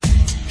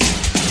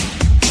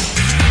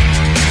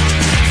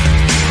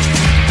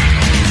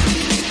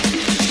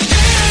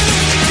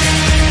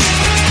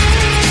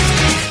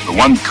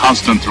One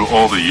constant through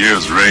all the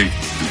years, Ray,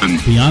 has been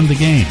Beyond the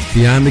Game.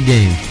 Beyond the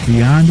Game.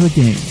 Beyond the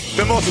Game.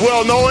 The most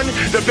well-known,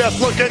 the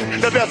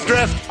best-looking, the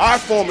best-dressed. Our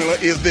formula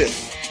is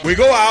this. We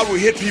go out, we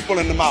hit people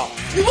in the mouth.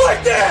 You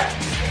like that?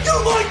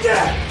 You like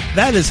that?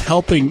 That is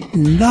helping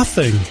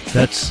nothing.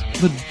 That's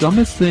the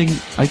dumbest thing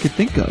I could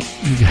think of.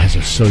 You guys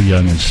are so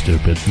young and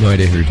stupid. No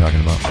idea who you're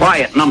talking about.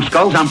 Quiet,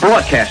 numbskulls, I'm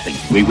broadcasting.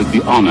 We would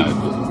be honored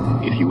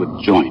if you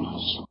would join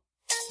us.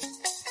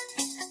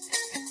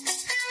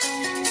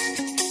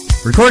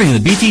 Recording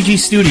in the BTG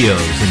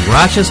Studios in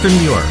Rochester, New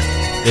York,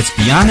 it's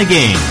Beyond the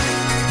Game.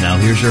 Now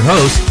here's your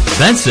host,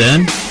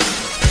 Benson,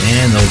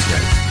 and those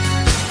guys.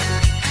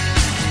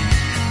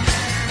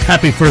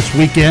 Happy first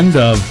weekend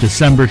of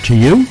December to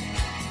you.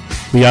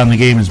 Beyond the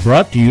Game is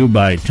brought to you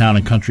by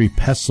Town & Country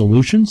Pest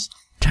Solutions,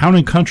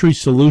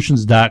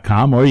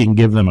 townandcountrysolutions.com, or you can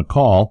give them a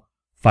call,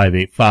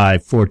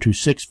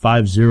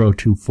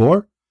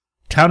 585-426-5024.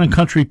 Town &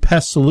 Country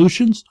Pest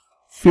Solutions,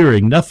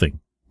 fearing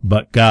nothing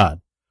but God.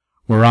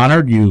 We're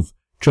honored you've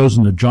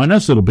chosen to join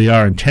us. It'll be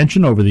our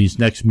intention over these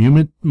next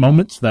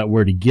moments that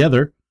we're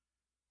together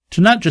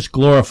to not just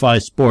glorify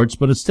sports,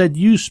 but instead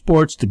use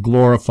sports to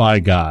glorify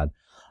God.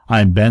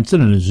 I'm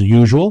Benson, and as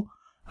usual,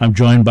 I'm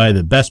joined by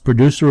the best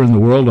producer in the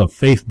world of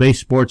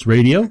faith-based sports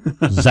radio,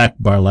 Zach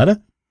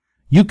Barletta.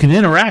 You can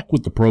interact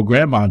with the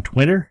program on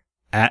Twitter,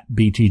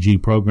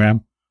 @BTG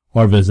Program,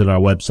 or visit our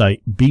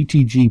website,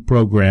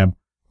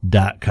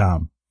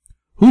 btgprogram.com.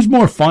 Who's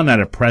more fun at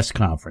a press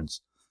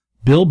conference,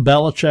 Bill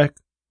Belichick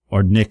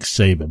or Nick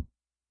Saban?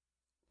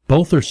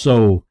 Both are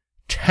so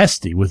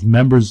testy with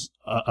members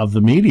of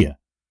the media.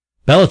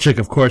 Belichick,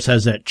 of course,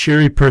 has that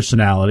cheery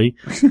personality.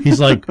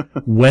 He's like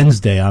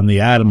Wednesday on the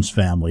Addams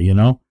Family, you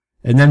know?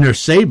 And then there's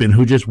Saban,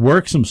 who just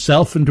works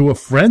himself into a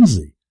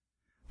frenzy.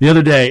 The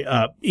other day,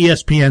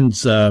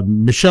 ESPN's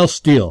Michelle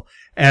Steele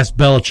asked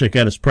Belichick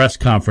at his press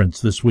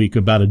conference this week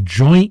about a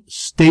joint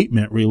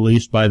statement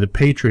released by the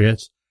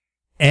Patriots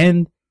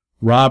and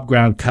Rob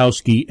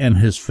Gronkowski and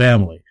his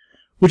family,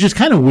 which is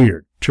kind of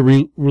weird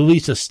to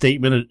release a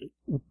statement.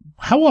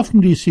 How often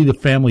do you see the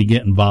family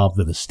get involved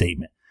in a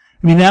statement?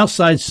 I mean,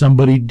 outside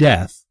somebody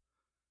died.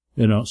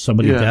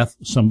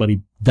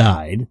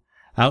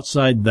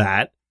 Outside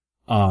that,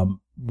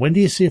 when do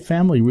you see a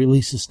family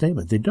release a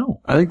statement? They don't.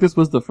 I think this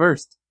was the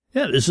first.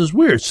 Yeah, this is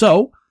weird.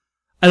 So,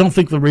 I don't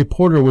think the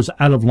reporter was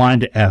out of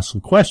line to ask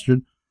the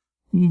question,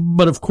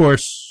 but of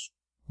course,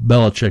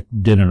 Belichick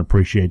didn't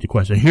appreciate the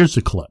question. Here's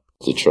the clip.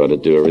 To try to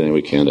do everything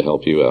we can to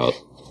help you out.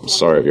 I'm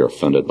sorry if you're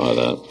offended by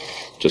that.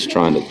 Just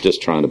trying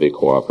to be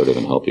cooperative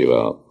and help you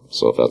out.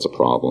 So if that's a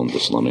problem,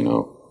 just let me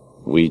know.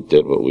 We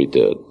did what we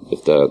did.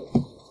 If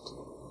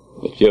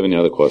you have any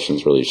other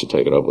questions, really, you should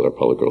take it up with our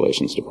public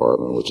relations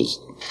department, which is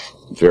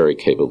very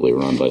capably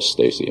run by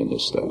Stacy and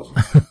his staff.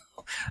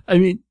 I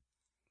mean,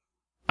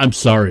 I'm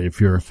sorry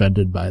if you're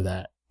offended by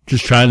that.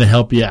 Just trying to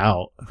help you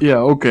out. Yeah,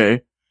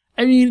 okay.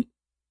 I mean,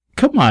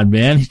 come on,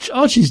 man.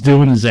 All she's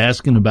doing is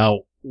asking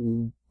about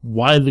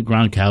why the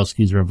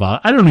Gronkowskis are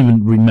involved. I don't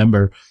even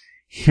remember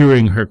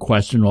hearing her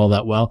question all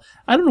that well.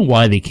 I don't know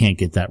why they can't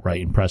get that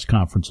right in press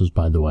conferences,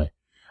 by the way.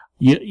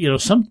 You know,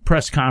 some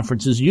press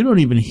conferences, you don't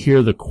even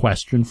hear the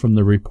question from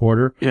the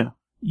reporter. Yeah.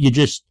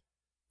 There's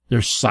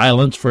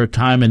silence for a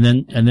time, and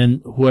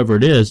then whoever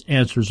it is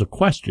answers a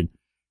question.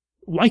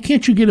 Why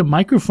can't you get a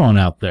microphone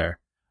out there?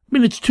 I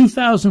mean, it's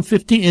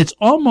 2015. It's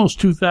almost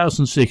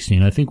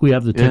 2016. I think we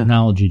have the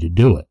technology to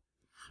do it.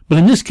 But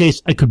in this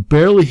case, I could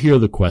barely hear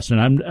the question.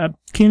 I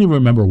can't even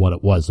remember what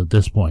it was at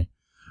this point.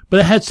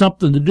 But it had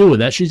something to do with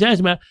that. She's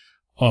asking about,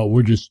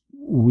 we're just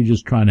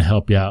trying to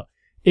help you out.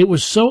 It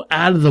was so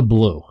out of the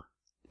blue.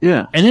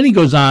 Yeah. And then he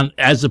goes on,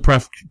 as the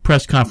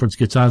press conference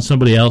gets on,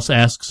 somebody else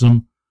asks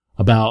him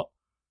about,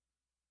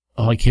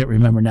 I can't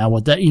remember now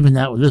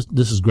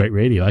this is great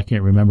radio. I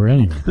can't remember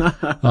anything.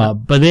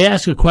 But they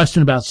ask a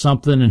question about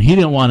something and he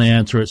didn't want to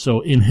answer it. So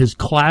in his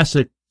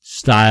classic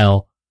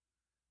style,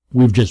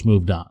 we've just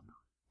moved on.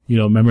 You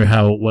know, remember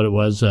what it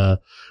was?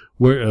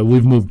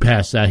 We've moved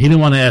past that. He didn't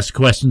want to ask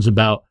questions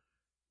about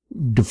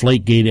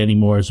Deflategate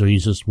anymore. So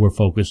we're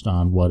focused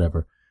on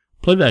whatever.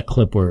 Play that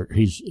clip where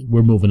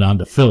we're moving on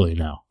to Philly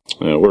now.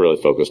 Yeah, we're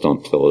really focused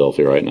on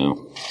Philadelphia right now.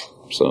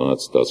 So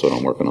that's what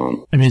I'm working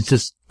on. I mean, it's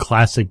just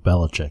classic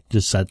Belichick.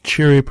 Just that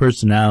cheery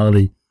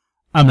personality.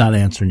 I'm not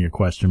answering your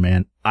question,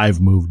 man. I've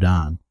moved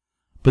on.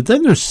 But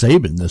then there's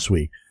Saban this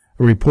week.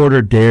 A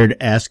reporter dared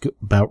ask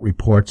about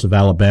reports of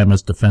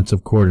Alabama's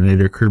defensive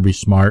coordinator, Kirby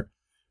Smart,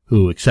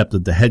 who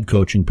accepted the head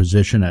coaching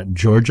position at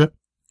Georgia.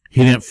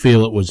 He didn't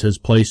feel it was his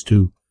place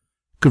to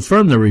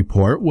confirm the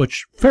report,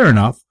 which, fair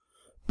enough.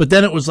 But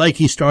then it was like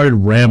he started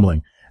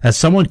rambling. As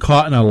someone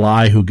caught in a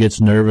lie who gets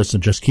nervous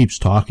and just keeps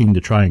talking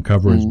to try and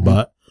cover his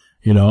butt,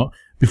 you know.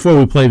 Before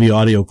we play the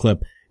audio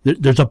clip,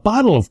 there's a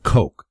bottle of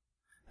Coke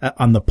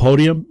on the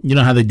podium. You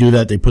know how they do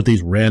that? They put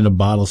these random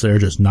bottles there,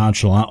 just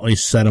nonchalantly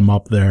set them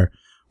up there.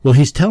 Well,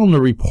 he's telling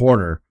the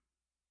reporter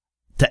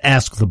to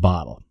ask the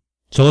bottle.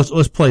 So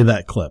let's play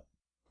that clip.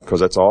 Because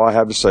that's all I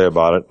have to say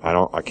about it. I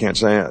don't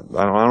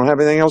have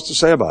anything else to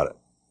say about it.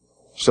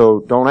 So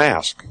don't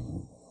ask.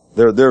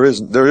 There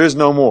is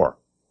no more.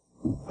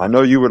 I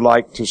know you would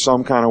like to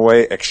some kind of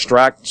way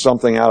extract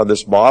something out of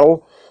this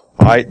bottle.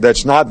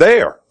 That's not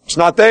there. It's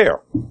not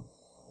there.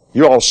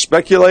 You all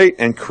speculate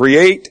and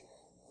create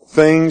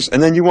things,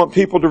 and then you want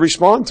people to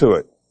respond to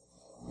it.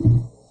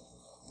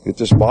 Get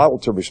this bottle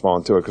to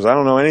respond to it, because I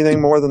don't know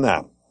anything more than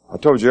that. I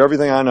told you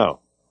everything I know.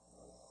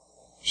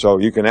 So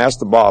you can ask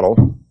the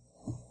bottle,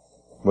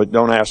 but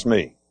don't ask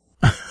me.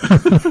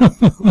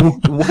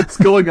 What's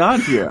going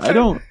on here? I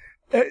don't...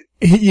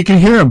 You can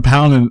hear him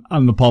pounding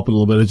on the pulpit a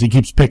little bit as he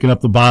keeps picking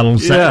up the bottle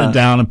and setting it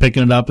down and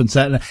picking it up and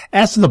setting it.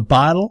 Ask the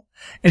bottle,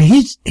 and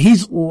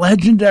he's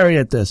legendary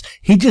at this.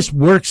 He just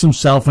works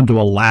himself into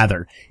a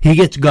lather. He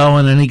gets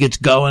going and he gets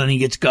going and he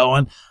gets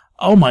going.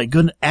 Oh my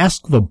goodness,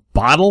 ask the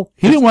bottle?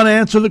 He didn't want to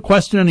answer the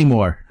question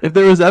anymore. If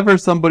there was ever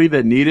somebody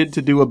that needed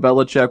to do a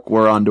Belichick,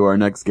 we're on to our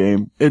next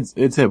game. It's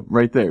him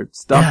right there.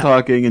 Stop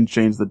talking and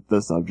change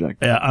the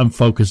subject. Yeah, I'm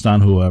focused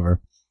on whoever.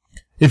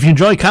 If you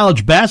enjoy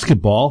college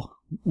basketball,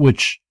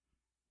 which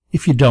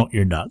if you don't,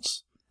 you're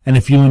nuts. And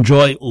if you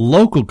enjoy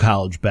local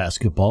college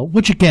basketball,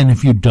 which again,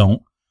 if you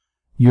don't,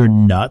 you're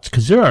nuts,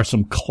 because there are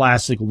some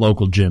classic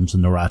local gyms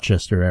in the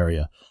Rochester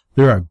area.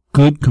 There are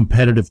good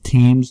competitive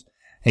teams.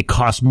 It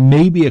costs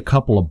maybe a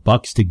couple of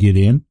bucks to get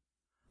in.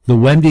 The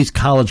Wendy's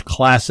College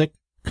Classic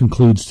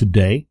concludes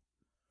today.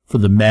 For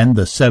the men,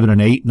 the 7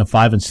 and 8 and the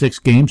 5 and 6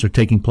 games are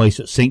taking place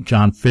at St.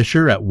 John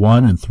Fisher at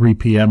 1 and 3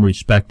 p.m.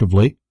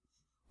 respectively,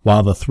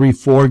 while the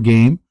 3-4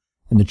 game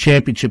and the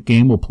championship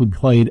game will be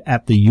played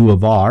at the U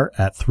of R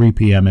at 3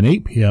 p.m. and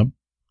 8 p.m.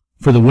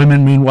 For the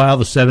women, meanwhile,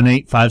 the 7,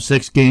 8, 5,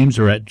 6 games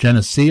are at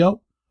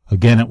Geneseo,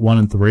 again at 1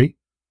 and 3.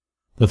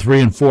 The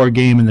 3 and 4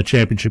 game and the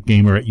championship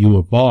game are at U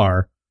of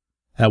R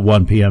at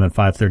 1 p.m. and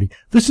 5:30.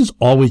 This has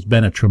always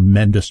been a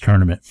tremendous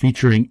tournament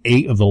featuring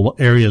 8 of the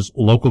area's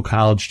local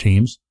college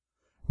teams: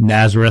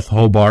 Nazareth,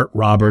 Hobart,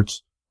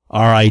 Roberts,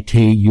 RIT,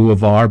 U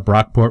of R,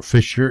 Brockport,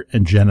 Fisher,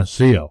 and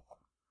Geneseo.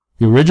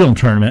 The original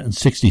tournament in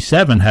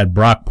 67 had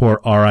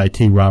Brockport,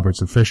 RIT,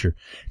 Roberts, and Fisher.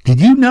 Did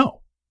you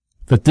know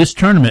that this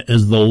tournament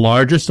is the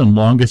largest and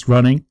longest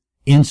running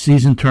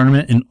in-season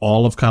tournament in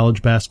all of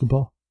college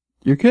basketball?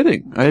 You're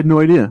kidding. I had no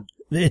idea.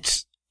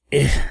 This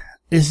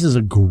is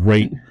a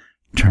great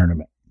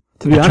tournament.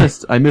 To be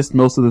honest, I missed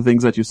most of the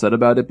things that you said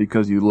about it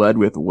because you led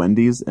with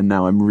Wendy's, and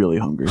now I'm really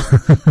hungry.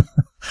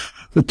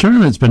 The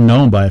tournament's been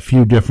known by a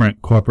few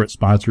different corporate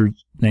sponsored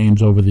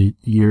names over the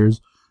years.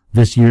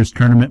 This year's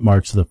tournament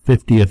marks the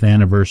 50th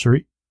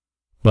anniversary,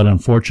 but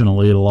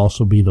unfortunately it'll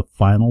also be the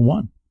final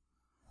one.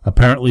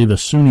 Apparently the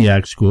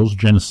SUNYAC schools,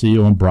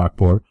 Geneseo and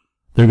Brockport,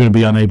 they're going to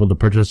be unable to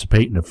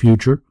participate in the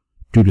future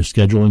due to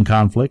scheduling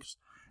conflicts,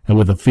 and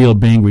with the field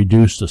being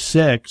reduced to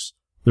 6,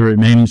 the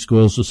remaining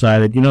schools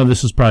decided,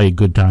 this is probably a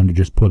good time to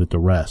just put it to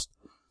rest.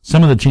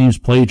 Some of the teams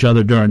play each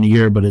other during the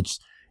year, but it's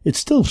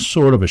still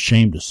sort of a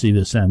shame to see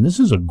this end. This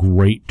is a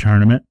great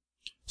tournament.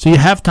 So you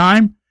have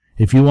time.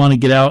 If you want to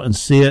get out and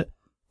see it,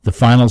 the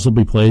finals will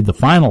be played. The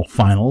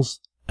finals,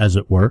 as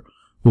it were,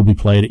 will be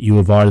played at U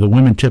of R. The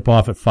women tip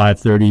off at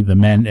 5:30, the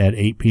men at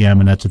 8 p.m.,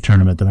 and that's a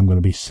tournament that I'm going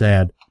to be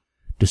sad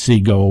to see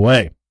go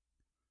away.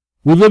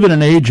 We live in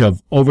an age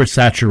of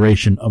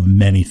oversaturation of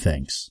many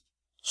things.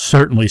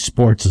 Certainly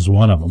sports is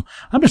one of them.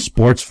 I'm a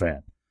sports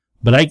fan,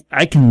 but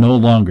I can no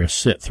longer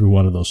sit through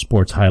one of those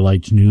sports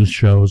highlights news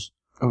shows.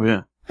 Oh,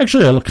 yeah.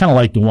 Actually, I kind of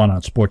like the one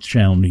on Sports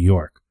Channel New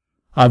York.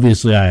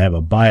 Obviously, I have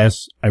a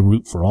bias. I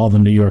root for all the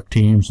New York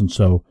teams, and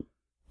so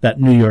that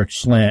New York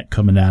slant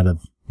coming out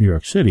of New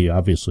York City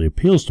obviously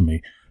appeals to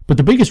me. But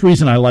the biggest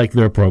reason I like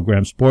their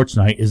program, Sports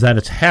Night, is that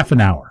it's half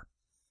an hour.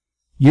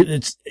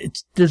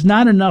 There's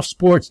not enough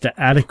sports to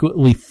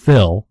adequately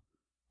fill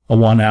a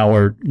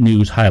 1-hour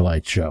news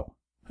highlight show.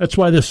 That's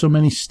why there's so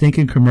many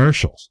stinking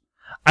commercials.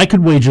 I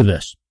could wager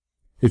this.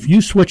 If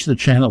you switch the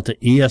channel to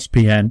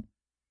ESPN,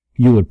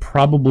 you would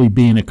probably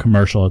be in a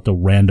commercial at the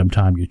random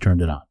time you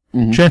turned it on.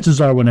 Mm-hmm.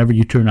 Chances are whenever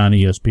you turn on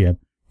ESPN,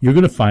 you're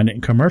going to find it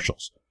in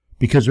commercials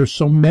because there's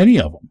so many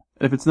of them.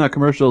 If it's not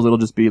commercials, it'll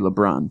just be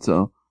LeBron,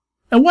 so.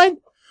 And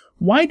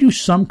why do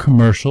some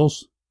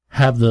commercials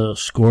have the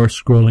score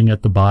scrolling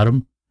at the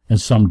bottom and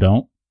some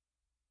don't?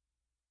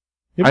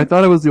 I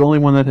thought I was the only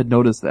one that had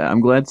noticed that.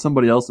 I'm glad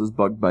somebody else is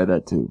bugged by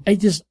that too.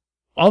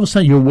 All of a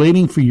sudden you're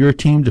waiting for your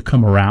team to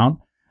come around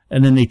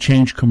and then they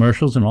change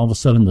commercials and all of a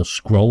sudden the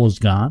scroll is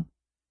gone.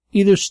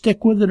 Either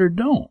stick with it or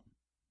don't.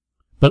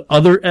 But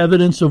other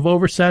evidence of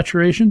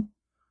oversaturation?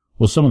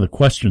 Well, some of the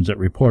questions that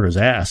reporters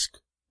ask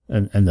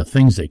and the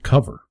things they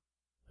cover.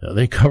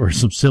 They cover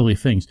some silly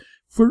things.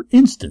 For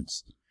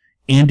instance,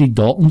 Andy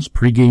Dalton's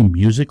pregame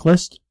music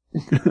list.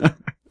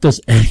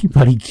 Does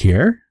anybody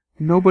care?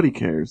 Nobody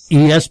cares.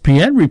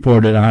 ESPN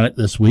reported on it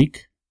this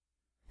week.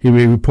 He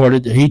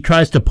reported he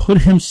tries to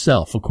put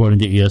himself, according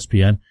to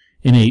ESPN,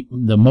 in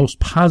the most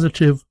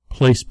positive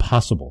place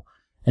possible,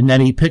 and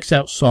that he picks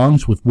out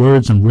songs with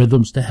words and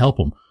rhythms to help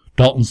him.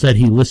 Dalton said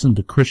he listened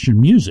to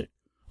Christian music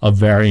of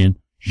varying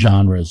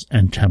genres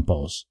and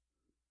tempos.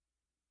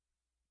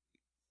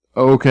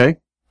 Okay.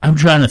 I'm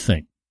trying to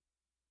think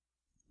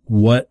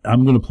what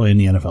I'm going to play in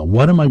the NFL.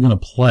 What am I going to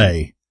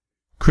play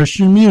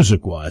Christian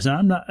music-wise, and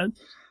I'm not...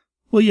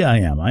 Well, yeah, I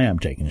am. I am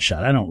taking a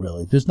shot. I don't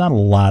really... There's not a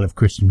lot of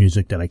Christian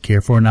music that I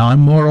care for now. I'm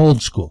more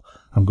old school.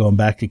 I'm going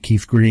back to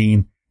Keith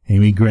Green,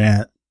 Amy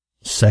Grant,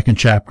 second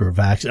chapter of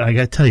Acts. And I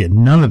gotta tell you,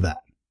 none of that.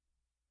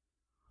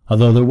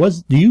 Although there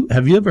was...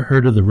 Have you ever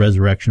heard of the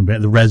Resurrection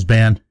Band, the Res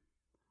Band?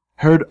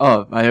 Heard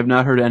of. I have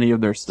not heard any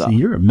of their stuff. See,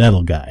 you're a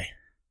metal guy.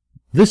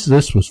 This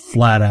was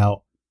flat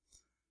out...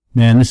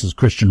 Man, this is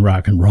Christian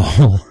rock and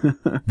roll.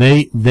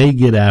 They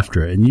get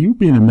after it. And you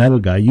being a metal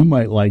guy, you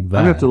might like that.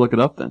 I'm gonna have to look it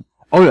up then.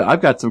 Oh yeah,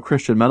 I've got some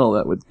Christian metal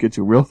that would get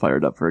you real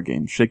fired up for a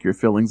game. Shake your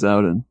feelings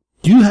out and...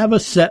 Do you have a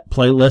set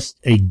playlist,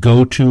 a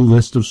go-to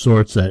list of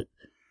sorts that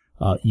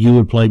you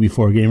would play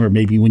before a game, or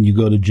maybe when you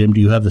go to gym,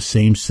 do you have the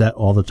same set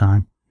all the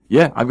time?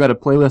 Yeah, I've got a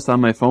playlist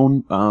on my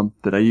phone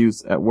that I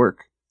use at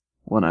work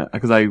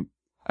because I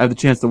have the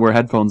chance to wear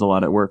headphones a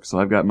lot at work, so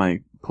I've got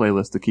my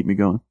playlist to keep me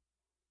going.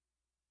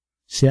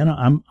 See,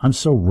 I'm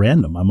so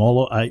random.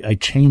 I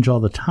change all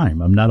the time.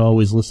 I'm not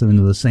always listening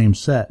to the same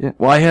set. Yeah.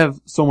 Well, I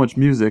have so much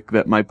music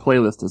that my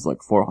playlist is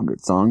like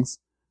 400 songs.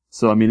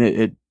 So I mean,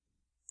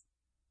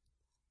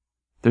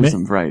 there's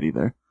some variety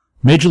there.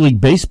 Major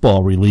League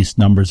Baseball released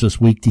numbers this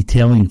week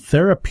detailing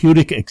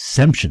therapeutic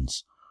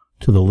exemptions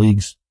to the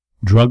league's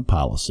drug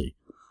policy.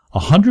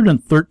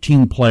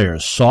 113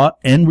 players sought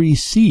and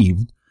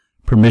received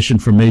permission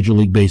from Major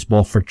League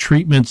Baseball for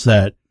treatments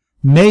that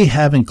may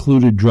have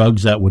included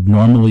drugs that would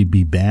normally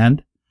be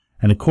banned.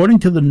 And according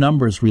to the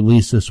numbers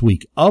released this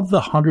week, of the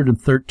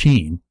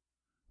 113,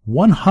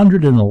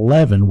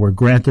 111 were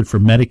granted for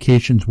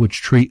medications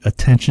which treat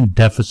attention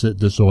deficit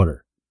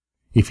disorder.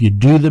 If you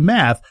do the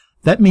math,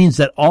 that means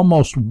that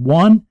almost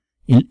 1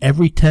 in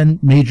every 10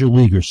 major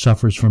leaguers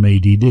suffers from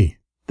ADD.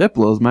 That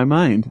blows my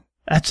mind.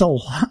 That's a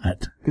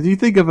lot. Because you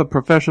think of a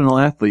professional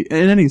athlete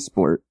in any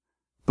sport,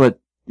 but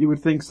you would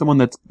think someone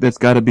that's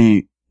got to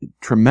be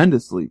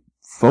tremendously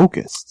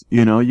focused.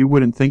 You know, you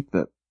wouldn't think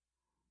that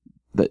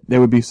there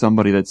would be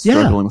somebody that's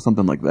struggling with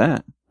something like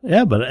that.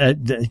 Yeah, but I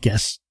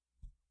guess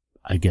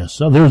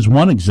so. There was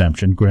one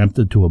exemption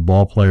granted to a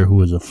ball player who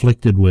was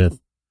afflicted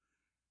with,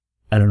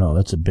 I don't know,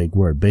 that's a big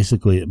word.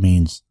 Basically, it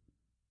means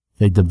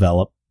they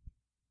develop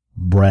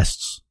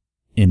breasts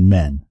in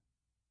men,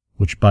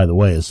 which, by the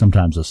way, is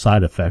sometimes a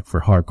side effect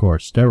for hardcore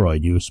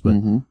steroid use. But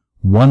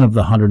one of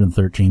the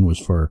 113 was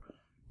for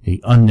a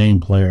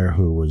unnamed player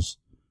who was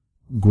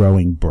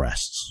growing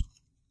breasts.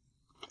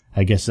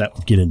 I guess that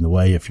would get in the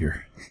way if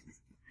you're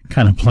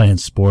kind of playing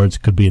sports.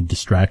 Could be a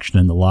distraction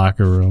in the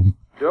locker room.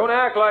 Don't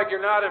act like you're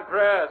not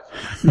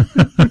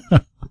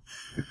impressed.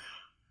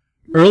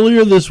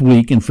 Earlier this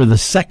week, and for the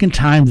second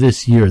time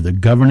this year, the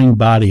governing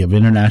body of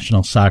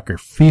international soccer,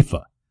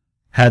 FIFA,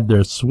 had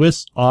their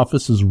Swiss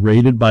offices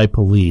raided by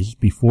police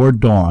before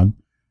dawn,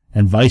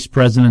 and Vice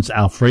Presidents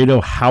Alfredo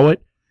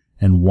Howitt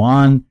and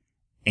Juan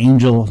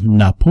Angel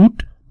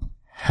Naput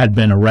had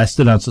been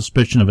arrested on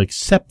suspicion of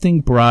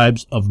accepting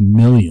bribes of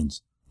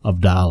millions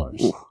of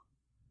dollars. Ooh.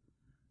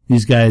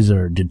 These guys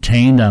are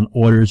detained on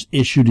orders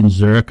issued in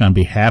Zurich on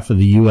behalf of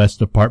the U.S.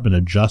 Department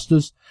of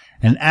Justice,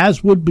 and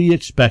as would be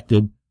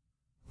expected,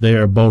 they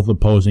are both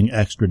opposing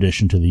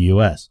extradition to the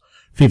U.S.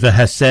 FIFA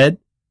has said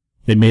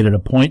they made it a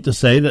point to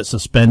say that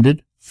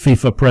suspended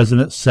FIFA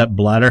President Sepp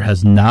Blatter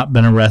has not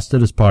been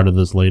arrested as part of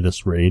this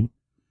latest raid.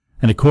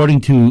 And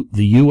according to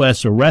the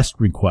U.S. arrest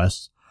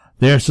requests,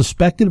 they are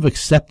suspected of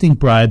accepting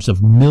bribes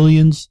of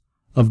millions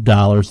of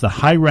dollars. The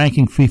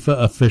high-ranking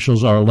FIFA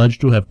officials are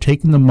alleged to have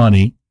taken the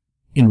money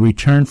in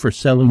return for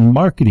selling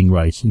marketing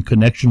rights in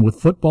connection with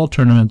football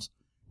tournaments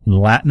in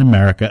Latin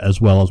America as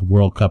well as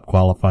World Cup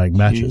qualifying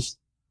matches.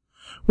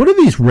 What are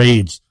these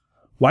raids?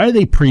 Why are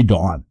they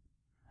pre-dawn?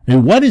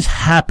 And what is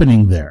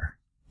happening there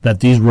that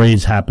these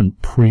raids happen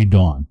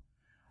pre-dawn?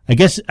 I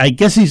guess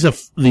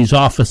these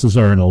offices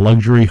are in a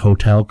luxury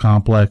hotel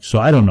complex, so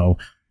I don't know.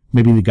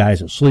 Maybe the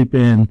guys are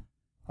sleeping.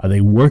 Are they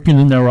working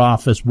in their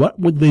office? What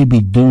would they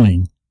be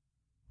doing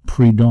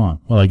pre-dawn?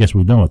 Well, I guess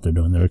we know what they're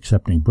doing. They're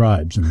accepting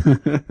bribes and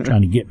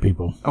trying to get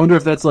people. I wonder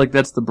if that's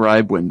the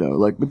bribe window.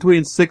 Like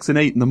between 6 and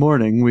 8 in the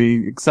morning,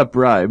 we accept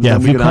bribes. Yeah,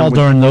 if you call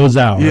during those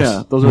hours.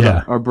 Yeah, those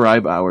are our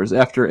bribe hours.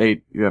 After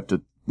 8, you have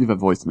to leave a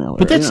voicemail.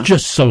 But that's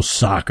just so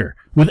soccer.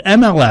 With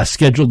MLS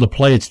scheduled to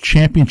play its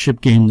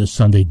championship game this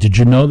Sunday, did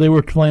you know they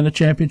were playing a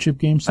championship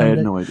game Sunday? I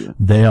had no idea.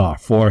 They are.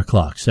 4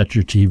 o'clock. Set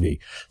your TV.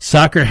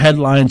 Soccer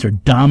headlines are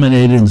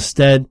dominated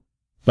instead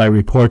by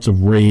reports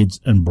of raids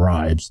and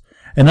bribes.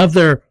 And of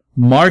their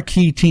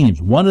marquee teams,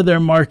 one of their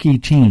marquee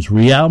teams,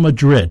 Real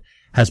Madrid,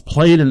 has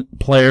played a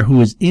player who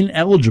is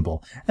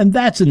ineligible. And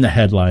that's in the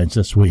headlines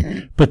this week.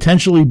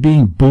 Potentially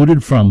being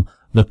booted from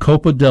the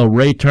Copa del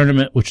Rey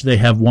tournament, which they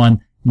have won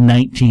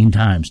 19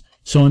 times.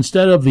 So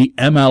instead of the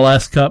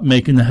MLS Cup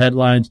making the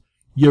headlines,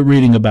 you're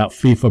reading about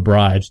FIFA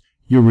bribes.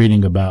 You're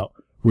reading about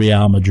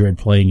Real Madrid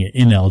playing an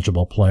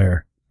ineligible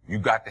player. You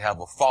got to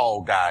have a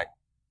fall guy.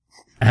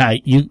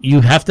 You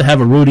have to have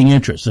a rooting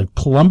interest. The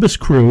Columbus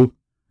Crew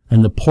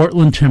and the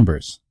Portland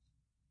Timbers.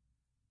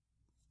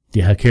 Do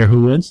you care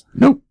who wins?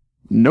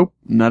 Nope,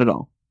 not at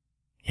all.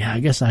 Yeah, I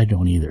guess I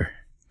don't either.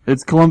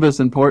 It's Columbus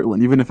and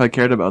Portland. Even if I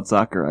cared about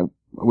soccer, I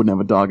wouldn't have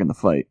a dog in the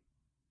fight.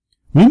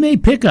 We may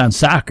pick on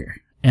soccer,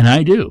 and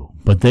I do,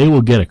 but they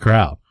will get a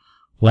crowd.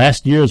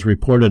 Last year's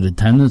reported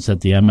attendance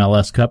at the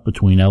MLS Cup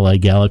between LA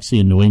Galaxy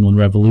and New England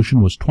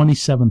Revolution was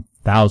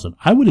 27,000.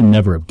 I would have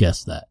never have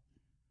guessed that.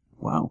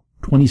 Wow.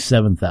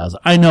 27,000.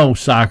 I know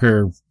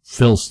soccer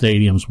fills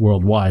stadiums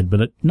worldwide,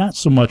 but not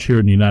so much here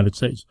in the United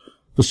States.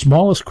 The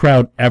smallest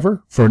crowd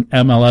ever for an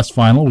MLS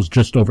final was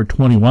just over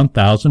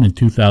 21,000 in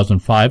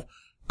 2005.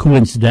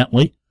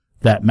 Coincidentally,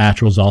 that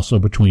match was also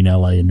between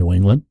LA and New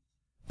England.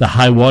 The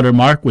high water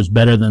mark was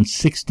better than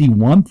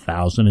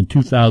 61,000 in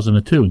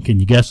 2002. And can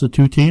you guess the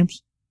two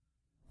teams?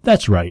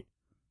 That's right.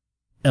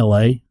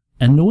 LA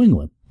and New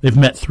England. They've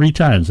met 3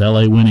 times,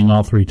 LA winning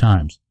all 3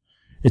 times.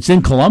 It's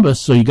in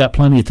Columbus, so you got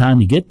plenty of time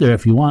to get there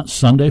if you want.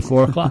 Sunday,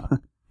 4 o'clock.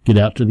 Get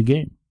out to the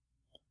game.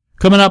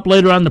 Coming up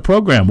later on the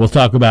program, we'll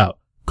talk about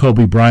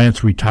Kobe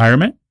Bryant's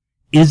retirement.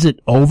 Is it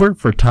over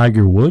for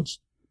Tiger Woods?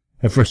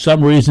 And for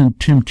some reason,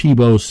 Tim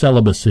Tebow's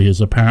celibacy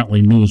is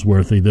apparently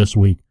newsworthy this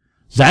week.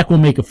 Zach will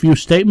make a few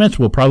statements.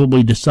 We'll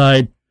probably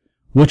decide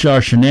which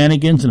are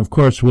shenanigans. And, of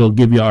course, we'll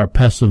give you our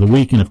pests of the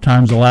week. And if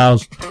time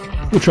allows,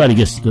 we'll try to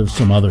get to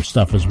some other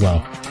stuff as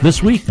well.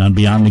 This week on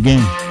Beyond the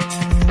Game.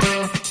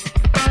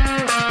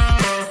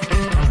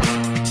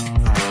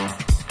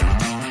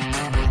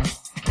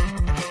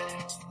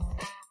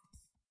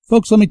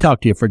 Folks, let me talk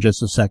to you for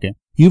just a second.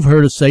 You've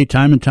heard us say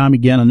time and time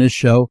again on this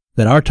show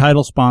that our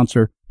title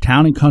sponsor,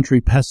 Town & Country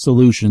Pest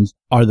Solutions,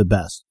 are the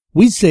best.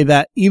 We'd say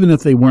that even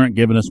if they weren't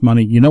giving us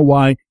money. You know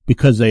why?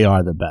 Because they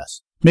are the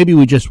best. Maybe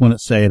we just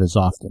wouldn't say it as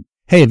often.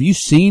 Hey, have you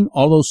seen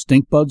all those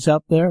stink bugs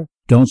out there?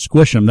 Don't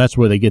squish them. That's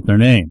where they get their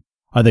name.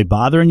 Are they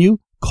bothering you?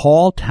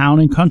 Call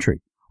Town &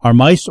 Country. Are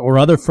mice or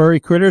other furry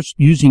critters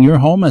using your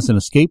home as an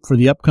escape for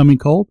the upcoming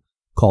cold?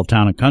 Call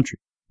Town & Country.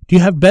 Do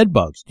you have bed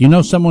bugs? Do you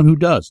know someone who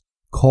does?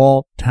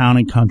 Call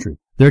Town & Country.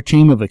 Their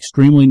team of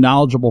extremely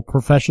knowledgeable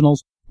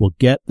professionals will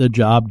get the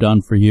job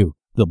done for you.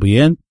 They'll be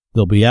in,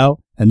 they'll be out,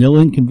 and they'll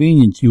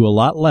inconvenience you a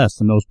lot less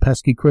than those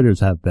pesky critters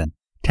have been.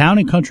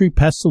 Town & Country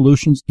Pest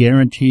Solutions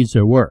guarantees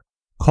their work.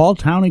 Call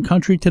Town &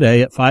 Country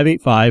today at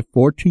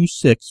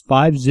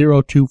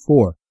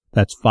 585-426-5024.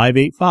 That's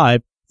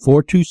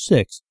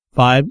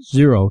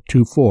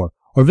 585-426-5024.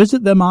 Or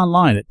visit them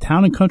online at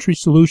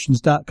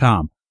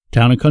townandcountrysolutions.com.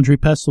 Town & Country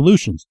Pest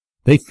Solutions.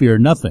 They fear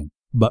nothing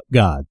but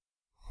God.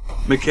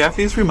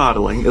 McAfee's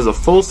Remodeling is a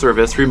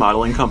full-service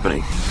remodeling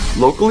company,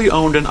 locally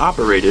owned and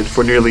operated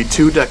for nearly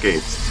 2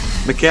 decades.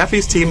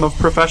 McAfee's team of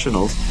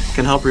professionals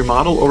can help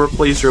remodel or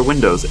replace your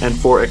windows, and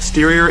for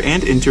exterior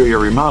and interior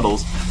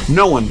remodels,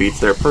 no one beats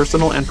their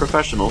personal and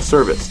professional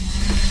service.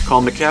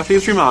 Call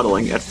McAfee's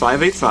Remodeling at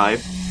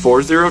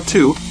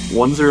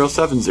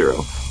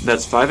 585-402-1070.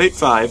 That's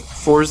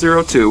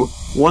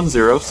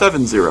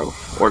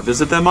 585-402-1070. Or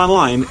visit them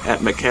online at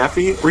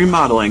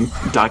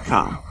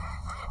McAfeeRemodeling.com.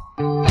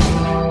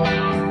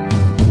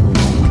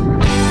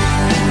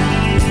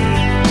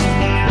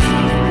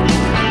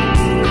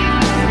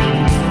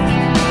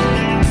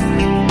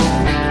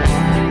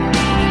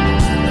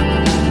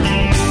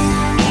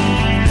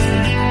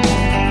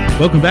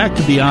 Welcome back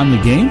to Beyond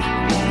the Game.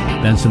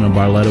 Benson and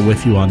Barletta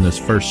with you on this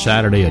first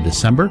Saturday of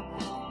December.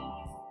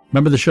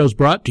 Remember, the show's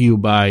brought to you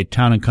by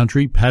Town &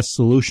 Country Pest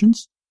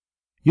Solutions.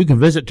 You can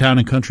visit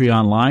Town & Country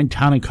online,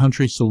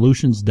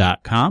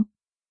 townandcountrysolutions.com.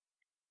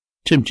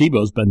 Tim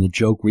Tebow's been the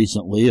joke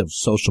recently of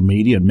social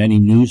media and many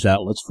news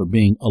outlets for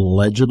being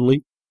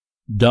allegedly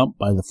dumped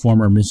by the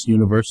former Miss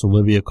Universe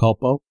Olivia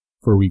Culpo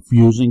for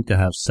refusing to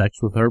have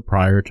sex with her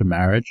prior to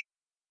marriage.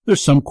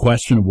 There's some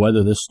question of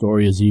whether this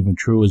story is even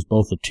true, as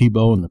both the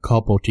Tebow and the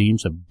Culpo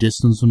teams have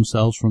distanced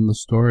themselves from the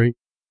story.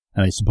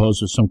 And I suppose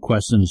there's some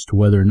question as to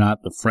whether or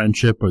not the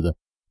friendship or the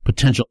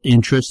potential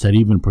interest had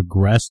even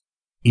progressed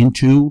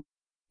into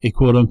a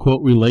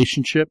quote-unquote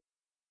relationship.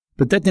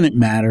 But that didn't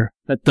matter.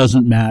 That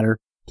doesn't matter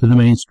to the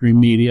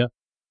mainstream media.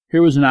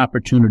 Here was an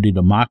opportunity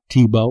to mock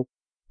Tebow,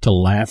 to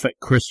laugh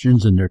at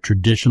Christians and their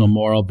traditional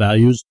moral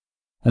values,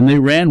 and they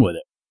ran with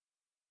it.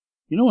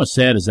 You know what's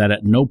sad is that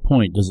at no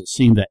point does it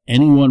seem that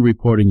anyone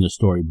reporting the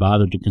story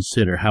bothered to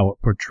consider how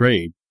it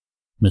portrayed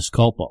Miss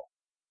Culpo,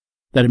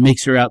 that it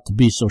makes her out to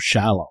be so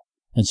shallow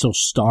and so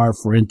starved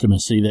for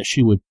intimacy that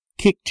she would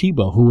kick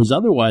Tebow, who was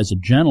otherwise a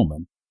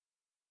gentleman,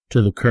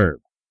 to the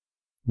curb.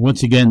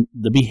 Once again,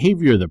 the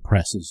behavior of the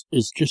press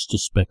is just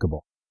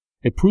despicable.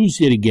 It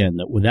proves yet again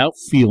that without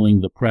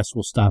feeling, the press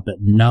will stop at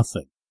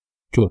nothing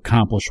to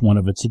accomplish one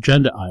of its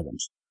agenda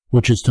items,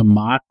 which is to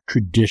mock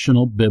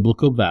traditional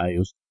biblical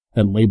values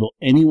and label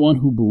anyone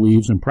who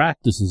believes and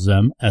practices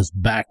them as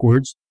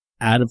backwards,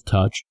 out of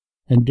touch,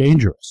 and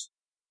dangerous.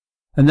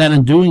 And that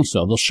in doing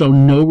so, they'll show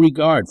no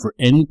regard for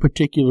any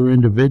particular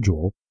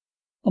individual,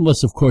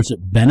 unless, of course,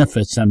 it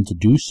benefits them to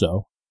do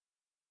so.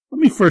 Let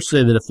me first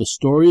say that if the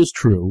story is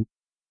true,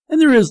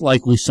 and there is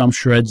likely some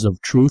shreds of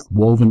truth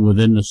woven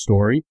within the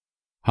story,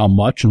 how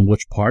much and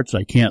which parts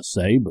I can't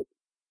say, but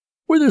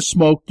where there's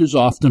smoke, there's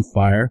often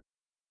fire,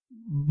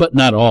 but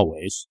not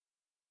always.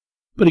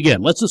 But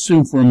again, let's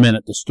assume for a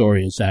minute the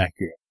story is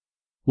accurate.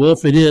 Well,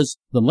 if it is,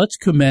 then let's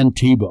commend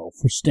Tebow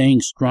for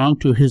staying strong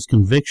to his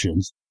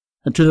convictions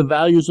and to the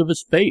values of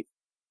his faith.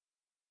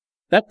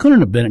 That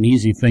couldn't have been an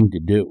easy thing to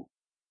do.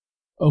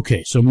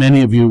 Okay, so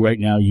many of you right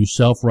now, you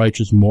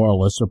self-righteous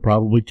moralists, are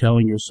probably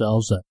telling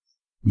yourselves that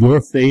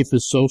your faith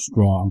is so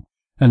strong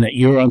and that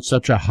you're on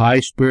such a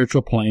high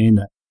spiritual plane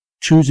that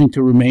choosing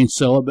to remain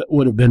celibate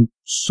would have been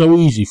so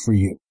easy for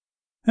you.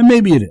 And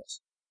maybe it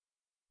is.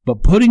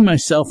 But putting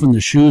myself in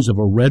the shoes of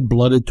a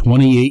red-blooded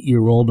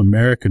 28-year-old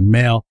American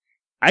male,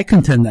 I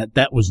contend that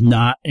that was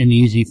not an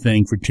easy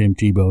thing for Tim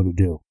Tebow to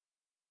do.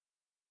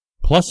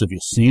 Plus, have you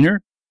seen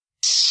her?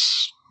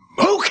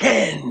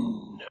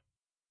 Smoking!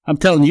 I'm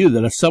telling you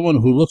that if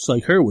someone who looks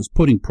like her was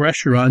putting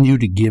pressure on you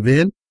to give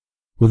in,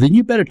 well, then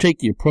you better take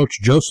the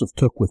approach Joseph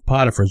took with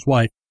Potiphar's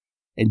wife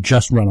and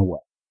just run away.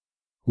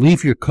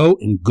 Leave your coat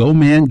and go,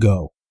 man,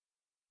 go.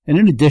 And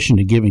in addition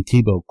to giving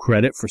Tebow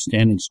credit for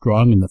standing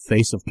strong in the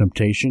face of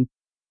temptation,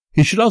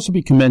 he should also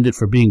be commended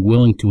for being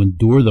willing to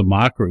endure the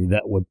mockery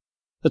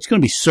that's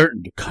going to be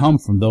certain to come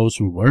from those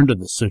who learned of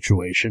the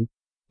situation,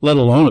 let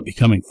alone it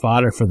becoming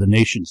fodder for the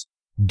nation's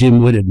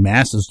dim-witted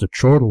masses to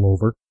chortle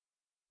over.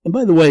 And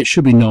by the way, it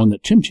should be known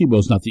that Tim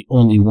Tebow's not the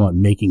only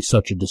one making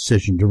such a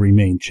decision to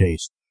remain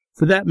chaste.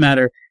 For that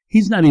matter,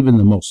 he's not even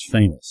the most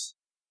famous.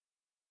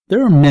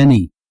 There are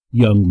many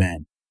young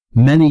men,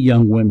 many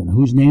young women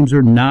whose names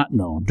are not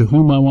known, to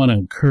whom I want to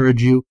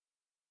encourage you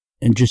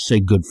and just say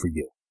good for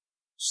you.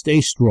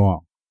 Stay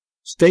strong.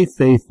 Stay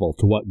faithful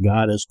to what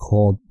God has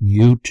called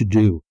you to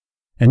do,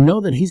 and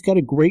know that He's got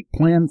a great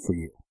plan for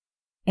you.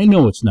 I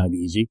know it's not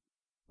easy.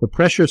 The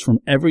pressures for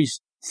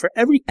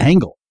every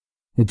angle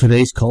in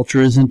today's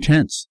culture is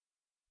intense,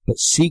 but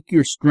seek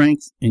your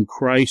strength in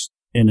Christ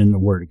and in the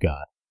Word of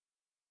God.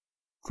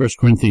 1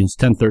 Corinthians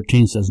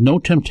 10:13 says, "No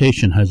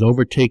temptation has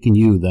overtaken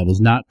you that is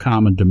not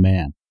common to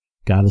man.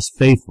 God is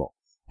faithful,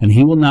 and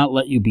He will not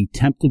let you be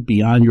tempted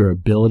beyond your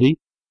ability,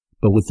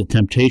 but with the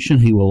temptation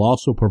He will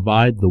also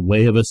provide the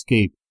way of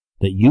escape,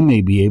 that you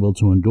may be able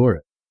to endure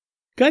it."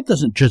 God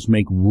doesn't just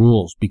make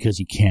rules because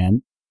He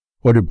can,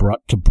 or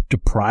to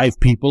deprive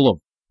people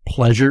of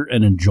pleasure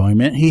and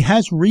enjoyment. He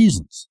has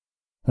reasons.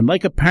 And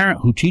like a parent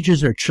who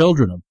teaches their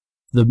children of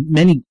the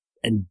many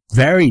and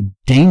varied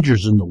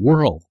dangers in the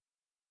world,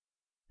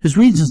 His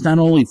reasons not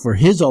only for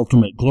His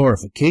ultimate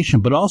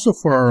glorification, but also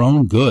for our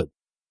own good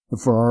and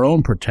for our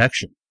own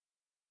protection.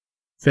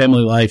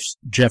 Family Life's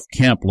Jeff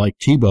Kemp, like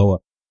Tebow, a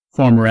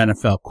former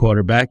NFL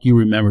quarterback. You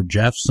remember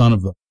Jeff, son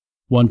of the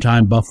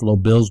one-time Buffalo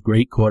Bills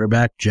great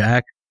quarterback,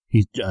 Jack.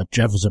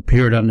 Jeff has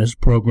appeared on this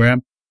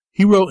program.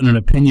 He wrote in an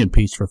opinion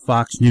piece for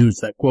Fox News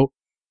that, quote,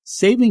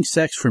 "Saving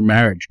sex for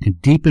marriage can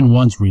deepen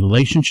one's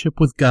relationship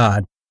with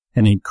God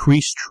and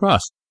increase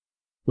trust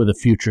with a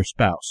future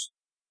spouse."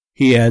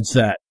 He adds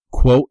that,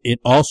 quote, "It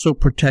also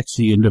protects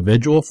the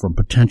individual from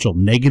potential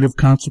negative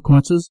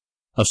consequences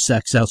of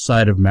sex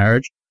outside of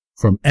marriage,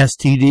 from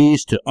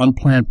STDs to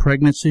unplanned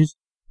pregnancies,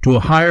 to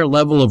a higher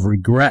level of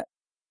regret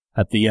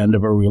at the end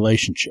of a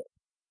relationship."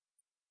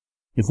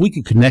 If we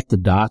could connect the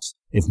dots,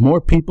 if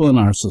more people in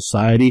our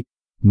society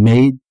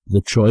made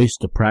the choice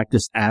to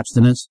practice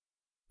abstinence,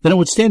 then it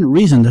would stand to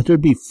reason that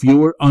there'd be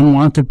fewer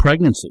unwanted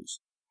pregnancies,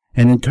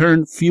 and in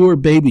turn, fewer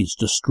babies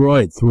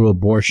destroyed through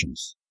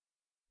abortions.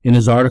 In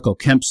his article,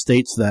 Kemp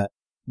states that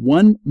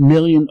 1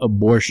 million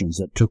abortions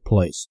that took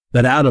place,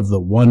 that out of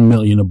the 1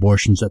 million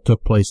abortions that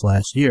took place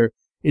last year,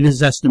 it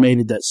is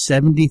estimated that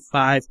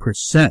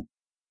 75%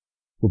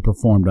 were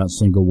performed on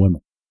single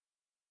women.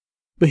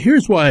 But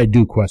here's why I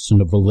do question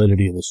the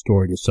validity of the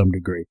story to some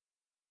degree.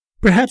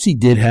 Perhaps he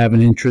did have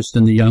an interest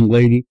in the young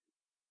lady,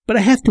 but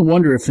I have to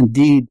wonder if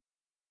indeed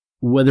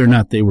whether or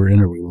not they were in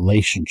a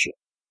relationship.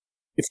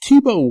 If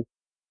Tebow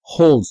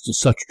holds to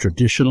such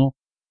traditional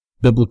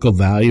biblical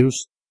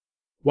values,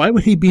 why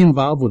would he be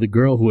involved with a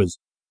girl who has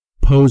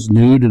posed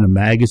nude in a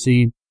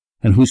magazine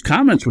and whose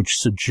comments would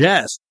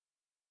suggest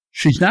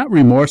she's not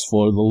remorseful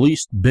or the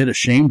least bit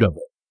ashamed of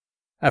it?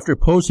 After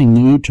posing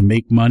nude to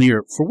make money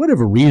or for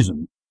whatever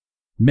reason,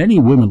 many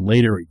women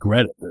later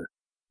regret it.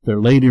 They're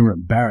later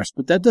embarrassed,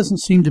 but that doesn't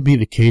seem to be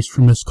the case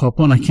for Miss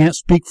Couple, and I can't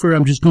speak for her.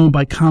 I'm just going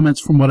by comments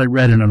from what I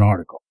read in an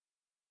article.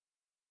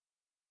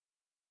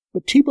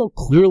 But Tebow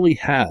clearly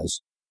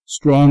has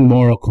strong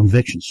moral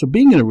convictions, so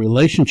being in a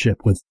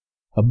relationship with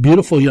a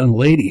beautiful young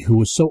lady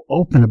who is so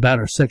open about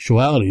her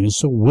sexuality and is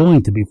so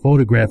willing to be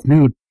photographed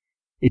nude,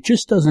 it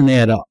just doesn't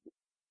add up.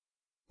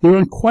 There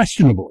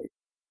unquestionably,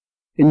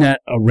 in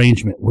that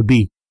arrangement, would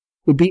be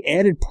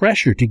added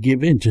pressure to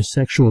give in to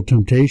sexual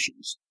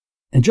temptations.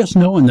 And just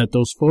knowing that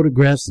those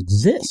photographs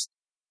exist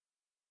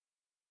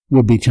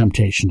would be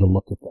temptation to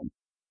look at them.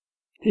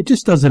 It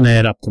just doesn't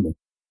add up to me.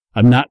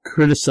 I'm not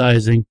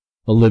criticizing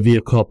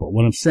Olivia Culpo.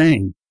 What I'm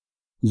saying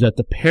is that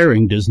the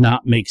pairing does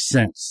not make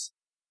sense.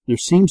 There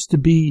seems to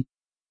be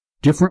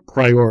different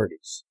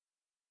priorities.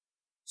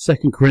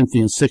 2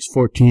 Corinthians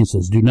 6:14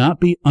 says, "Do not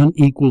be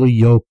unequally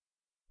yoked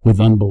with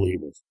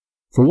unbelievers.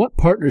 For what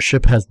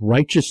partnership has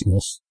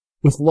righteousness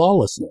with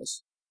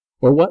lawlessness?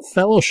 Or what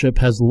fellowship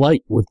has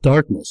light with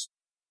darkness?"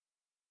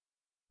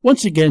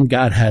 Once again,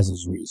 God has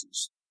His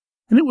reasons.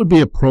 And it would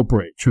be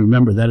appropriate to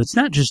remember that it's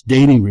not just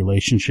dating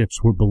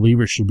relationships where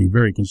believers should be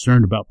very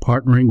concerned about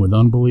partnering with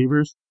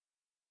unbelievers.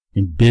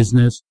 In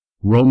business,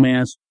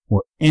 romance,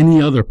 or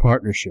any other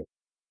partnership,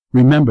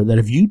 remember that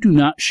if you do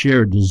not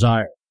share a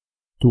desire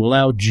to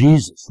allow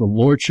Jesus the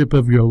lordship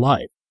of your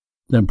life,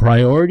 then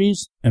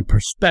priorities and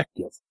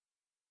perspective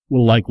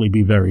will likely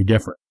be very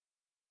different.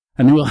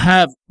 And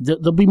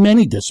there'll be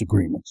many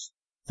disagreements.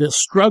 They'll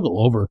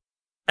struggle over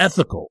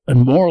ethical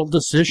and moral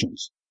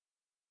decisions.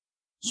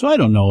 So I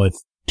don't know if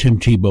Tim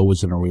Tebow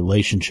was in a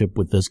relationship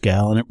with this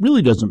gal, and it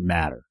really doesn't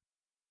matter.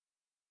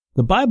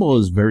 The Bible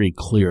is very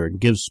clear and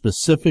gives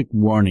specific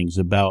warnings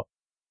about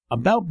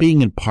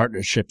being in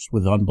partnerships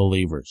with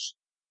unbelievers.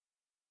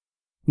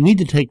 We need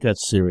to take that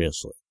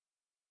seriously.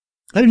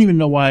 I don't even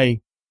know why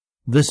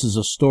this is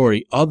a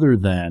story other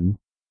than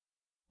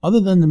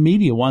the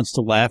media wants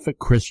to laugh at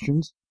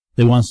Christians.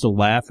 They wants to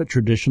laugh at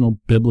traditional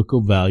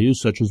biblical values,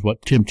 such as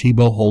what Tim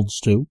Tebow holds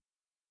to.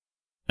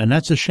 And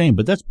that's a shame,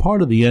 but that's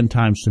part of the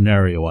end-time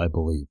scenario, I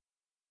believe.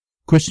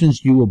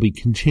 Christians, you will be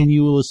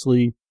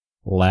continuously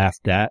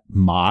laughed at,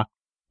 mocked.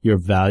 Your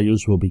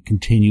values will be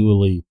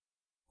continually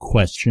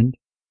questioned.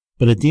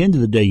 But at the end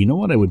of the day, you know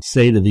what I would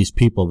say to these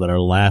people that are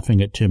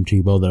laughing at Tim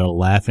Tebow, that are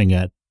laughing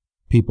at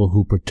people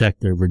who protect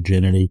their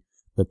virginity,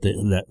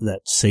 that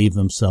save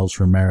themselves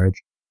for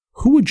marriage?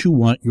 Who would you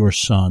want your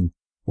son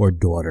or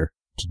daughter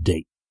to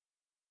date?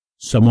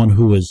 Someone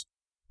who has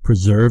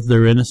preserved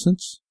their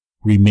innocence,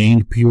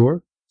 remained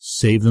pure,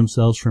 saved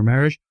themselves for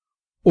marriage?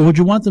 Or would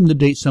you want them to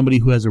date somebody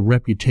who has a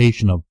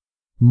reputation of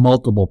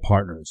multiple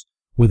partners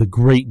with a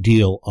great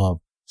deal of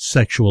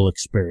sexual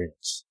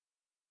experience?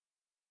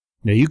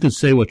 Now, you can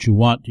say what you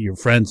want to your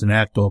friends and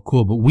act all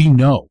cool, but we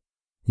know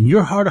in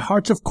your heart of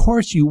hearts, of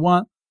course, you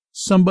want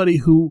somebody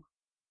who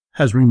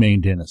has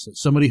remained innocent,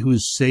 somebody who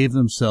has saved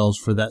themselves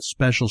for that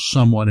special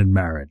someone in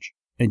marriage,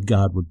 and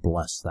God would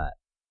bless that.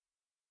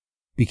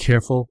 Be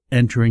careful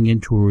entering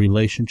into a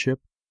relationship.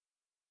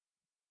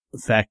 In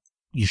fact,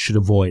 you should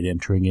avoid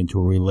entering into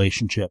a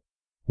relationship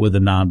with a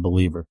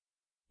non-believer.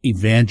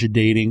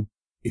 Evangelidating,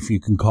 if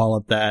you can call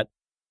it that,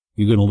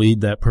 you're going to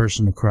lead that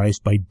person to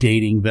Christ by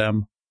dating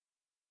them.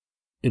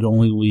 It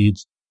only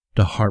leads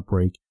to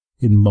heartbreak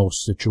in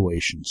most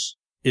situations.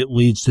 It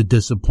leads to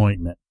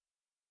disappointment.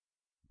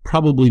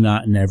 Probably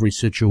not in every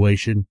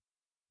situation,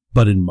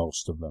 but in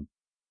most of them.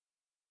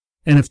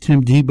 And if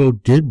Tim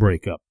Tebow did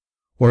break up,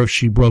 or if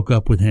she broke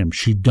up with him,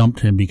 she dumped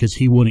him because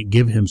he wouldn't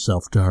give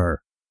himself to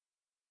her,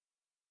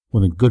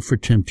 well, then good for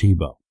Tim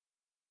Tebow.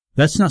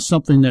 That's not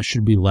something that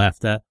should be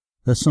laughed at.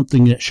 That's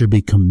something that should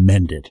be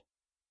commended.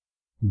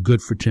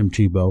 Good for Tim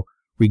Tebow,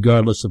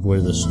 regardless of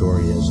where the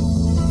story is.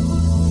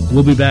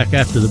 We'll be back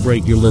after the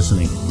break. You're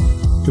listening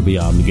to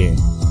Beyond the Game.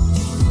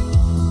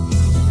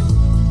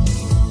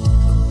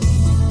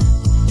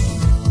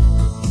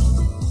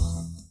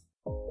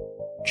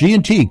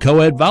 G&T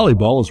Co-Ed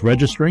Volleyball is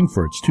registering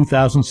for its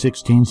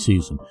 2016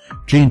 season.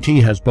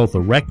 G&T has both a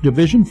rec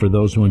division for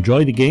those who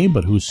enjoy the game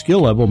but whose skill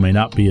level may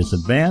not be as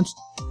advanced,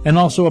 and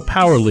also a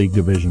Power League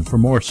division for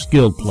more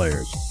skilled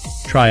players.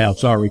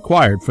 Tryouts are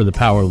required for the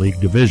Power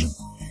League division.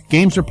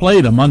 Games are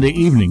played on Monday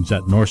evenings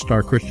at North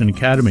Star Christian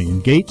Academy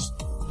in Gates.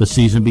 The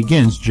season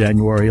begins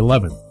January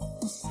 11th.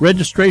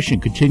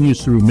 Registration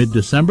continues through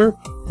mid-December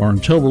or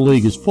until the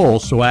league is full,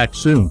 so act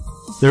soon.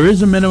 There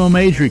is a minimum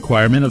age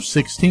requirement of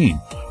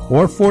 16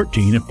 or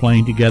 14 if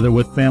playing together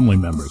with family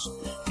members.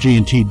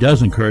 G&T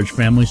does encourage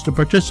families to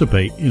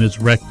participate in its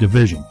rec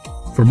division.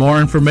 For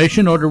more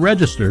information or to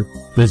register,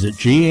 visit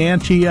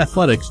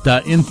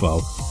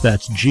ganthathletics.info.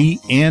 That's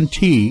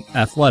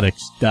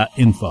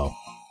ganthathletics.info.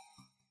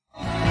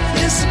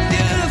 It's a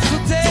beautiful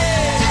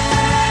day.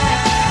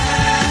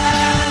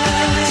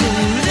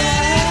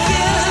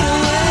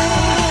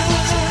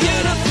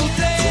 Beautiful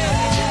day.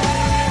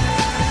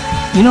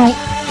 You know,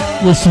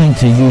 listening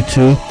to you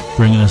two,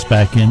 bringing us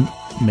back in,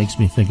 makes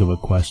me think of a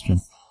question.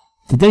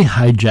 Did they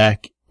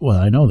hijack? Well,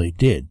 I know they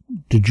did.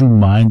 Did you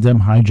mind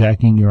them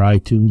hijacking your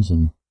iTunes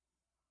and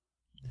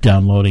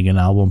downloading an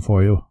album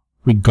for you,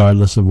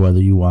 regardless of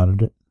whether you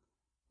wanted it?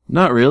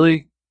 Not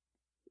really.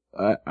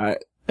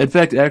 In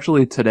fact,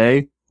 actually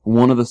today,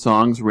 one of the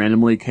songs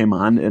randomly came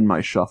on in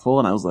my shuffle,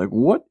 and I was like,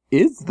 what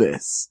is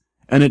this?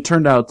 And it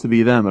turned out to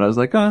be them, and I was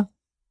like,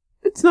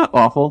 it's not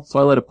awful, so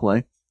I let it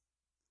play.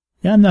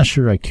 Yeah, I'm not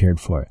sure I cared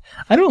for it.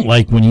 I don't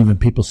like when even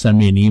people send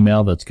me an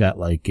email that's got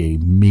like a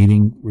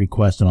meeting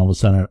request and all of a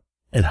sudden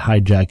it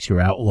hijacks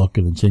your Outlook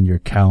and it's in your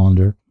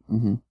calendar.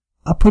 Mm-hmm.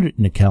 I'll put it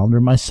in the calendar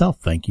myself,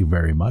 thank you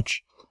very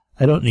much.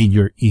 I don't need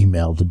your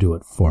email to do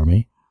it for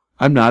me.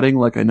 I'm nodding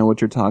like I know what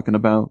you're talking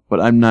about,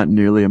 but I'm not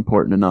nearly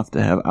important enough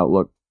to have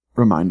Outlook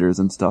reminders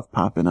and stuff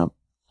popping up.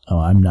 Oh,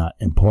 I'm not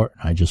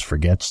important. I just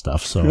forget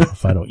stuff, so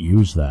if I don't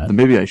use that. Then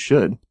maybe I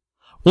should.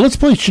 Well, let's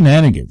play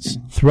shenanigans.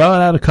 Throw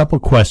out a couple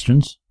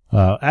questions.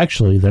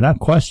 Actually, they're not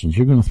questions.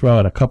 You're going to throw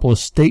out a couple of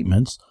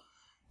statements,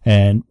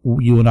 and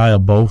you and I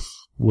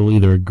will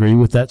either agree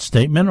with that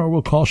statement or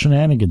we'll call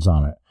shenanigans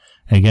on it.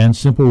 Again,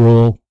 simple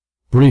rule,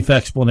 brief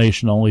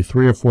explanation, only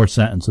 3 or 4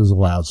 sentences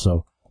allowed.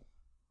 So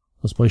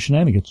let's play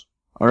shenanigans.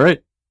 All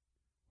right.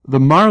 The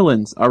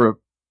Marlins are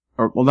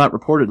well, not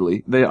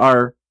reportedly, they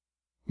are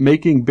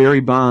making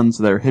Barry Bonds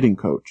their hitting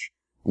coach,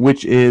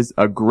 which is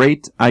a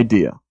great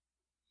idea.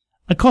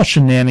 I call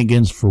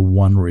shenanigans for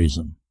one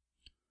reason.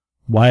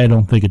 Why I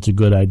don't think it's a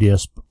good idea.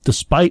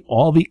 Despite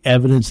all the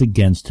evidence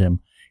against him,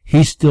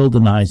 he still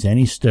denies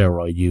any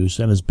steroid use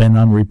and has been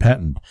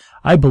unrepentant.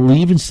 I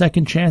believe in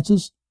second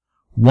chances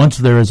once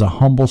there is a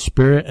humble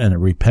spirit and a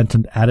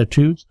repentant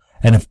attitude,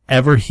 and if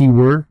ever he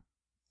were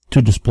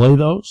to display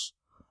those,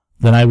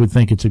 then I would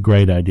think it's a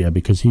great idea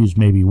because he's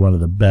maybe one of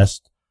the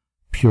best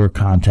pure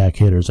contact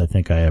hitters I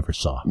think I ever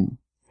saw.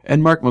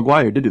 And Mark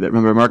McGwire did do that.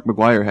 Remember, Mark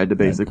McGwire had to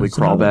basically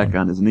crawl back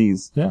on his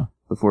knees. Yeah.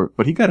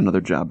 But he got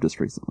another job just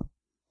recently.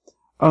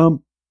 I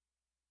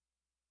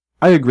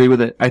agree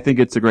with it. I think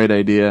it's a great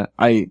idea.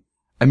 I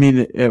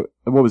mean,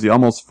 what was he,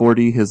 almost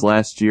 40 his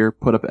last year,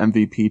 put up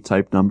MVP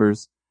type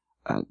numbers.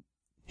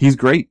 He's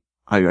great.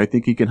 I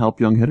think he can help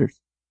young hitters.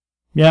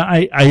 Yeah,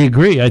 I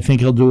agree. I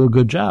think he'll do a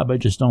good job. I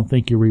just don't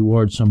think you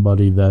reward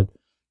somebody that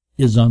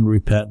is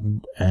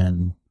unrepentant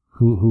and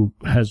who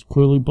has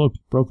clearly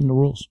broken the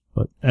rules.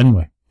 But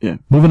anyway, yeah.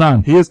 Moving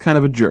on. He is kind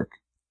of a jerk.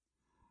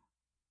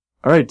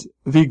 All right,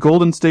 the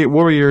Golden State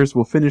Warriors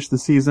will finish the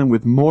season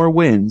with more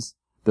wins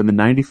than the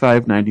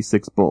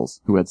 95-96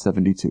 Bulls, who had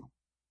 72.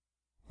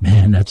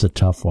 Man, that's a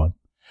tough one.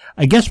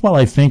 I guess while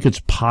I think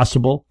it's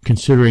possible,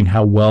 considering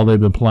how well they've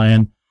been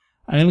playing,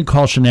 I'm going to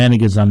call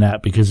shenanigans on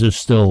that because there's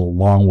still a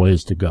long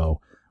ways to go.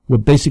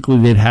 What basically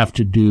they'd have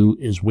to do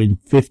is win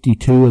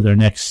 52 of their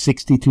next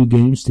 62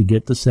 games to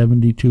get to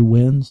 72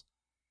 wins.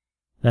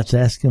 That's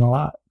asking a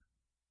lot.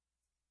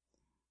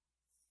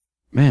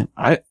 Man,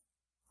 I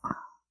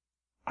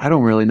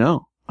don't really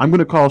know. I'm going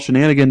to call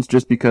shenanigans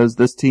just because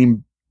this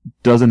team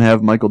doesn't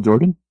have Michael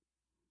Jordan.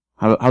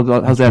 How's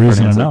that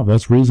for an answer?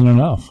 That's reason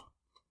enough.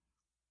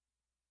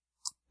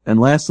 And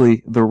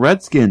lastly, the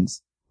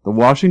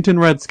Washington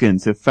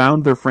Redskins have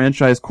found their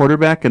franchise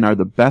quarterback and are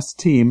the best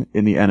team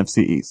in the NFC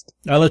East.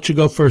 I'll let you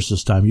go first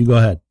this time. You go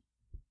ahead.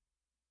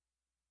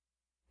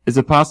 Is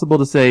it possible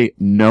to say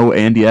no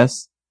and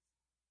yes?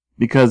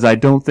 Because I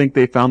don't think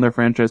they found their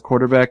franchise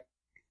quarterback.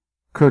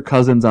 Kirk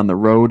Cousins on the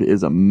road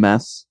is a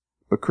mess,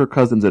 but Kirk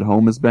Cousins at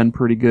home has been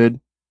pretty good.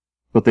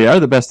 But they are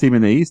the best team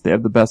in the East. They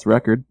have the best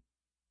record.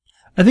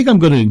 I think I'm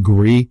going to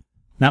agree,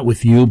 not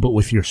with you, but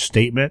with your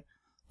statement.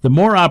 The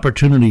more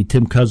opportunity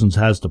Tim Cousins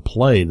has to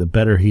play, the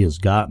better he has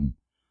gotten.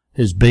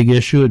 His big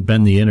issue had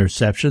been the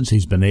interceptions.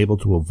 He's been able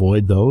to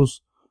avoid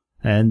those.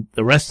 And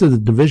the rest of the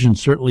division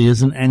certainly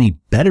isn't any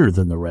better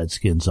than the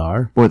Redskins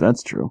are. Boy,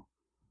 that's true.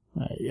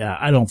 Yeah,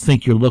 I don't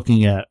think you're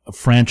looking at a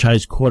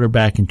franchise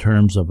quarterback in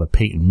terms of a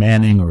Peyton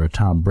Manning or a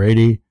Tom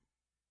Brady.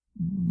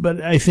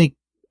 But I think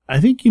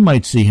you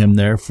might see him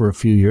there for a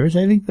few years.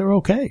 I think they're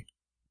okay.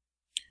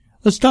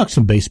 Let's talk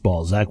some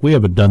baseball, Zach. We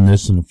haven't done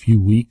this in a few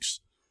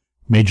weeks.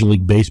 Major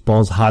League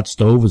Baseball's hot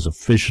stove is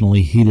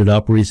officially heated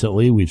up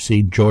recently. We've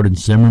seen Jordan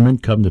Zimmermann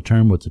come to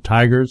term with the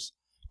Tigers.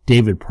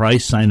 David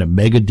Price signed a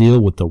mega deal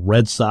with the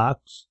Red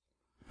Sox.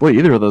 Boy,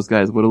 either of those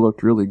guys would have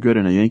looked really good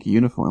in a Yankee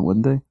uniform,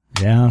 wouldn't they?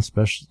 Yeah,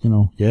 especially,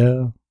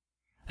 yeah.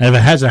 And if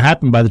it hasn't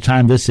happened by the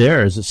time this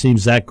airs, it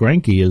seems Zach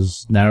Greinke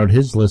has narrowed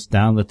his list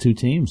down to two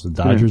teams, the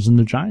Dodgers and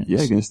the Giants. Yeah,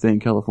 going to stay in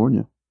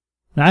California.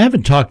 Now, I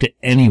haven't talked to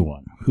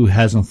anyone who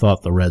hasn't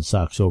thought the Red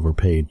Sox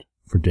overpaid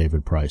for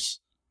David Price.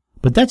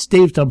 But that's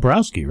Dave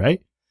Dombrowski,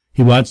 right?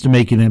 He wants to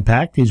make an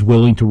impact. He's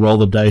willing to roll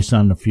the dice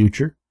on the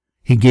future.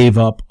 He gave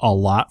up a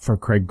lot for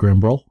Craig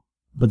Kimbrel,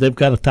 but they've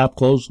got a top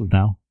closer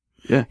now.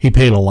 Yeah. He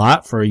paid a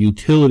lot for a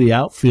utility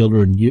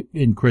outfielder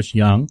in Chris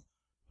Young,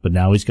 but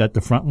now he's got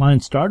the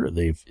frontline starter.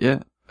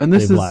 And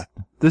this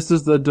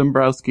is the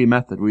Dombrowski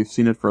method. We've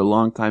seen it for a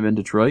long time in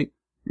Detroit.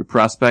 Your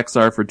prospects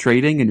are for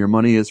trading and your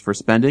money is for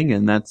spending,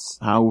 and that's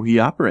how he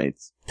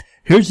operates.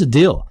 Here's the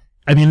deal.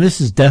 I mean,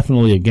 this is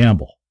definitely a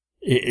gamble.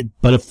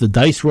 But if the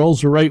dice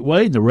rolls the right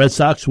way, the Red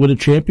Sox win a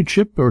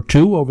championship or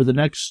two over the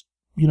next,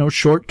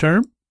 short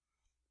term,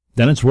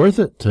 then it's worth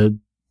it to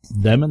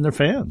them and their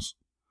fans.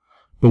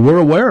 But we're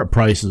aware of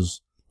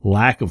Price's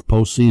lack of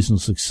postseason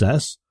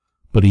success,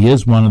 but he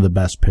is one of the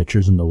best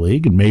pitchers in the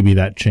league, and maybe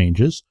that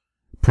changes.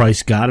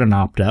 Price got an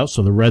opt-out,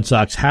 so the Red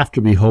Sox have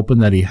to be hoping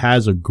that he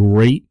has a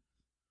great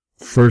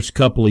first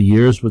couple of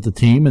years with the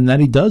team and that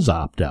he does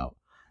opt out.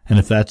 And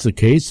if that's the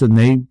case, then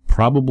they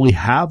probably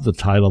have the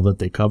title that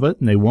they covet,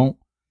 and they won't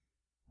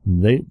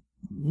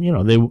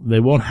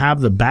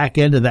have the back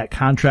end of that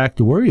contract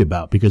to worry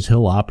about because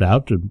he'll opt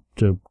out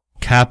to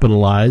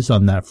capitalize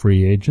on that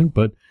free agent.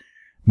 But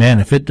man,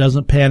 if it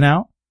doesn't pan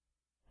out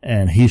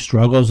and he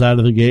struggles out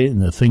of the gate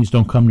and the things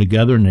don't come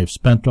together and they've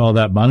spent all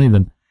that money,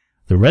 then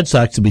the Red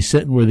Sox will be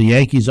sitting where the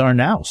Yankees are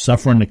now,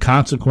 suffering the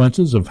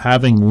consequences of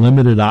having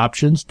limited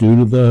options due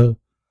to the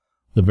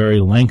very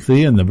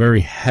lengthy and the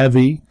very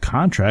heavy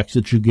contracts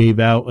that you gave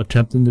out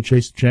attempting to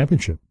chase the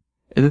championship.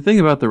 And the thing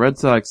about the Red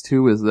Sox,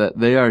 too, is that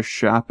they are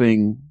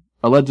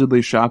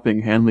allegedly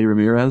shopping Hanley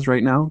Ramirez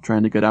right now,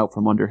 trying to get out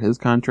from under his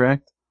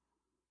contract.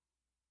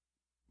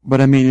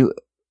 But, I mean,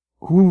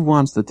 who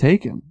wants to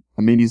take him?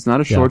 I mean, he's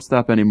not a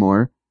shortstop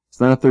anymore. He's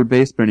not a third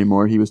baseman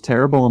anymore. He was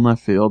terrible in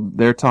left field.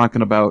 They're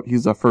talking about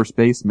he's a first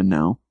baseman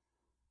now.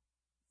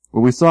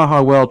 Well, we saw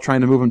how well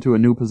trying to move him to a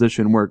new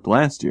position worked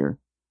last year.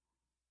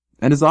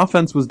 And his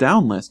offense was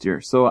down last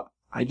year, so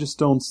I just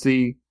don't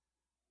see...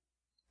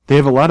 They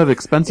have a lot of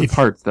expensive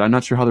parts that I'm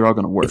not sure how they're all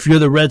going to work. If you're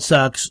the Red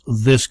Sox,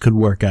 this could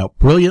work out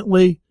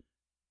brilliantly,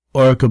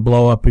 or it could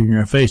blow up in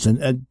your face.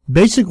 And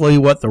basically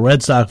what the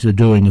Red Sox are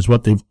doing is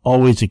what they've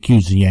always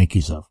accused the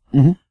Yankees of.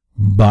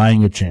 Mm-hmm.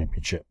 Buying a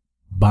championship.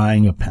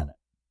 Buying a pennant.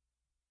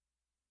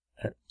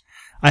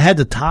 I had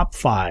the top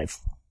 5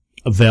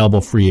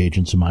 available free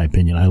agents, in my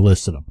opinion. I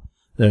listed them.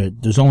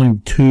 There's only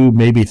 2,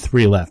 maybe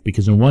 3 left,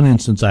 because in one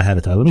instance I had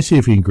a tie. Let me see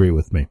if you agree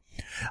with me.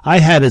 I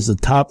had as the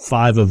top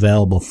 5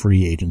 available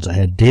free agents. I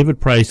had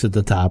David Price at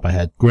the top. I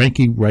had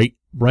Greinke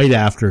right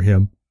after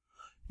him.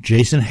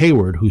 Jason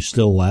Hayward, who's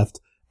still left.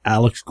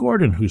 Alex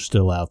Gordon, who's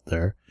still out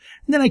there.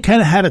 And then I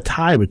kind of had a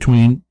tie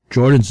between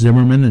Jordan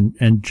Zimmerman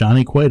and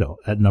Johnny Cueto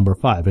at number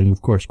 5. And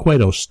of course,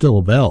 Cueto's still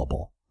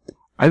available.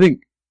 I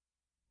think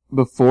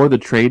before the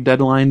trade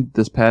deadline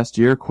this past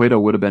year, Cueto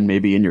would have been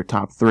maybe in your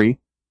top 3.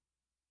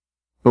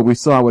 But we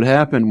saw what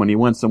happened when he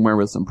went somewhere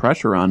with some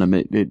pressure on him.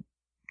 It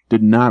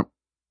did not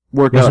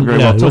work out very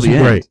well till the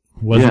end. Great.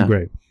 Wasn't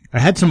great. I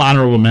had some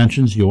honorable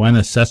mentions.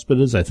 Yoenis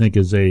Cespedes, I think,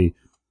 is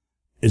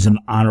an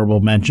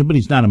honorable mention, but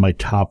he's not in my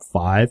top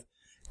 5.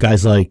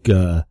 Guys like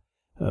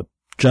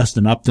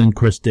Justin Upton,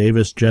 Chris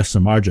Davis, Jeff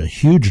Samardzija,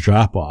 huge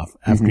drop off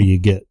after you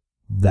get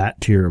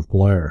that tier of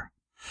player.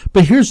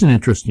 But here's an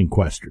interesting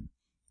question: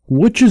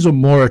 which is a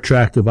more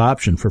attractive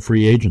option for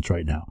free agents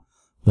right now,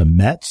 the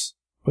Mets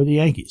or the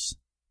Yankees?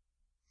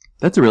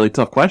 That's a really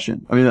tough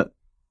question. I mean,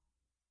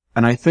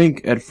 and I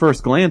think at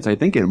first glance, I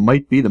think it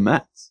might be the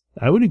Mets.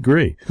 I would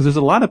agree. Because there's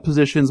a lot of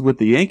positions with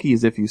the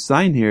Yankees, if you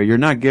sign here, you're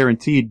not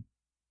guaranteed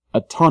a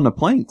ton of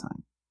playing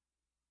time.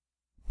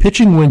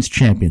 Pitching wins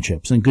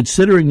championships, and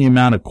considering the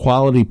amount of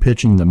quality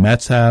pitching the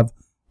Mets have,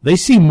 they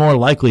seem more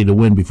likely to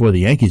win before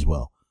the Yankees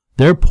will.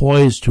 They're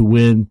poised to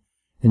win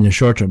in the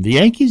short term. The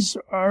Yankees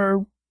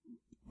are,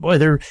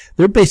 they're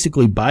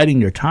basically biding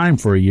their time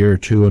for a year or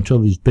two until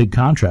these big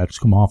contracts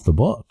come off the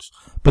books.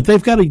 But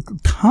they've got a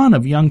ton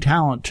of young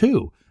talent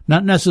too.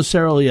 Not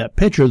necessarily at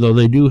pitcher, though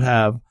they do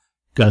have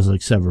guys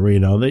like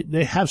Severino.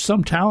 They have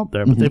some talent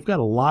there, but they've got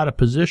a lot of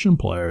position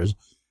players.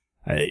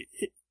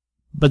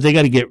 But they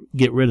got to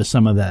get rid of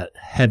some of that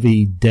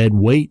heavy dead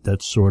weight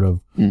that's sort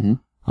of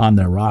on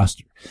their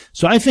roster.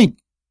 So I think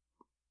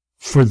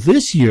for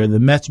this year, the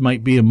Mets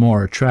might be a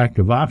more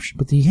attractive option,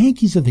 but the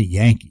Yankees are the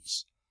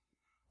Yankees.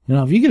 You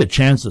know, if you get a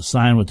chance to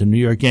sign with the New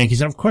York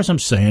Yankees, and of course I'm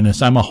saying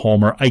this, I'm a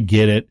homer, I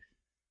get it.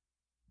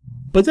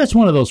 But that's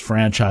one of those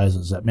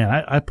franchises that,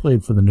 man, I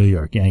played for the New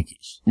York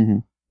Yankees.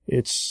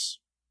 It's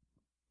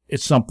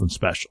something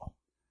special.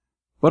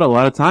 But a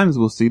lot of times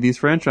we'll see these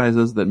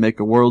franchises that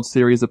make a World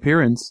Series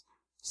appearance.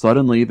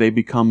 Suddenly they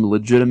become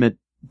legitimate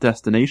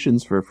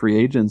destinations for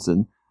free agents.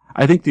 And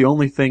I think the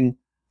only thing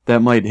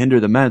that might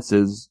hinder the Mets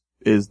is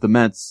the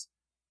Mets.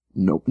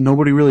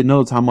 Nobody really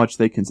knows how much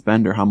they can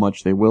spend or how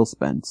much they will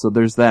spend. So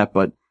there's that,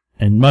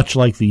 and much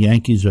like the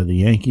Yankees are the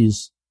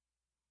Yankees,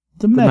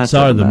 the Mets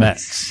are the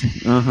Mets.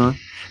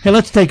 Hey,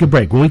 let's take a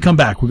break. When we come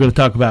back, we're going to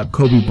talk about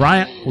Kobe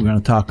Bryant. We're going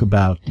to talk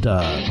about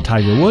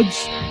Tiger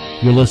Woods.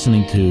 You're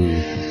listening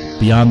to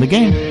Beyond the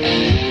Game.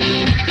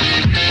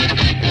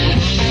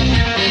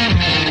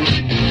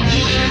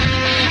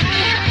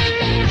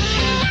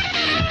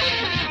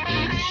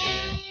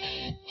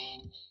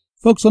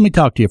 Folks, let me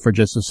talk to you for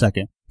just a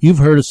second. You've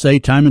heard us say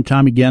time and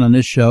time again on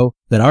this show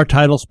that our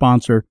title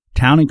sponsor,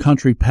 Town &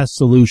 Country Pest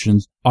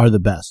Solutions, are the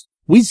best.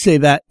 We'd say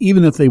that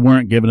even if they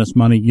weren't giving us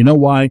money. You know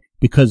why?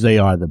 Because they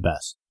are the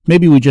best.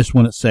 Maybe we just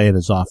wouldn't say it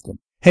as often.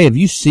 Hey, have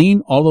you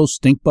seen all those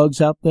stink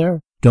bugs out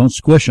there? Don't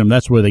squish them.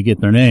 That's where they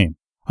get their name.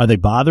 Are they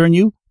bothering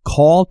you?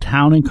 Call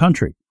Town &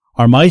 Country.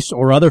 Are mice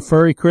or other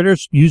furry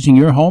critters using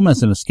your home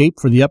as an escape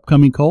for the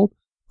upcoming cold?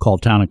 Call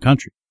Town &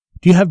 Country.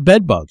 Do you have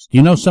bed bugs? Do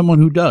you know someone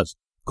who does?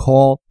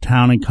 Call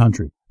Town &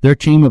 Country. Their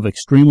team of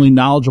extremely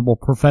knowledgeable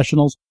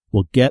professionals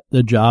will get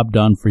the job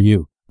done for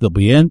you. They'll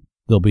be in,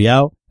 they'll be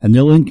out, and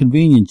they'll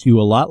inconvenience you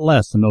a lot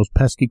less than those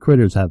pesky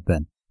critters have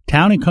been.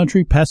 Town &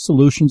 Country Pest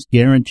Solutions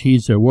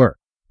guarantees their work.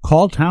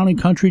 Call Town &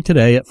 Country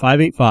today at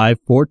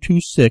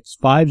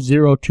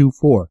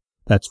 585-426-5024.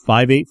 That's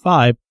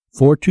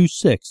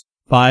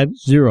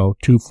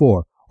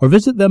 585-426-5024. Or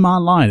visit them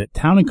online at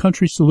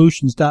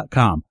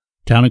townandcountrysolutions.com.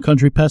 Town &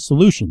 Country Pest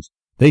Solutions.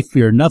 They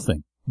fear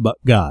nothing but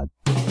God.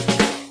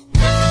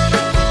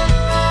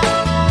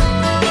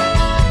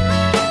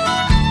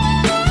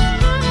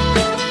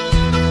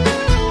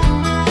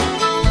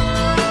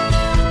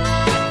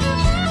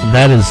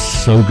 That is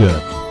so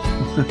good.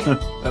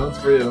 That one's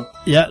for you.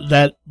 Yeah,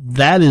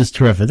 that is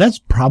terrific. That's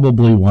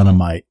probably one of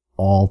my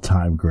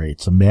all-time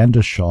greats.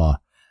 Amanda Shaw.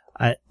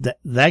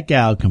 That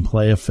gal can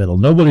play a fiddle.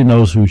 Nobody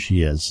knows who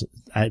she is.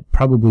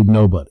 Probably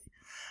nobody.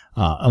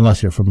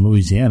 Unless you're from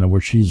Louisiana, where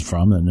she's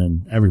from, and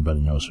then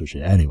everybody knows who she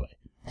is. Anyway.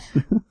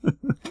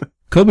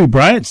 Kobe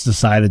Bryant's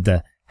decided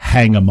to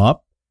hang him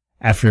up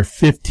After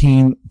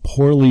 15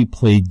 poorly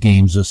played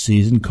games this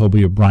season,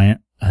 Kobe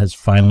Bryant has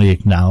finally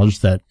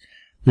acknowledged that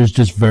there's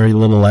just very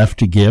little left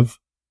to give.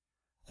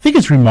 I think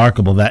it's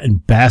remarkable that in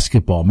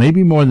basketball,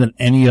 maybe more than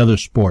any other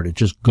sport, it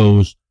just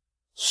goes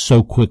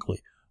so quickly.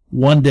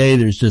 One day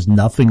there's just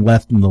nothing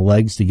left in the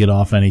legs to get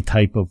off any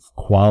type of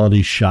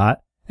quality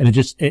shot, and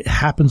it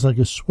happens like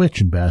a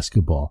switch in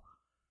basketball.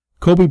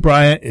 Kobe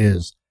Bryant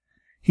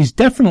he's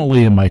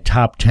definitely in my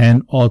top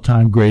 10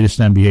 all-time greatest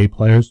NBA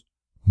players.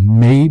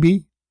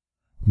 Maybe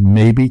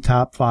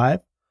top 5.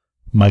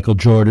 Michael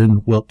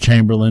Jordan, Wilt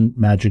Chamberlain,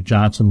 Magic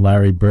Johnson,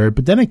 Larry Bird.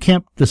 But then I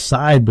can't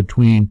decide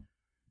between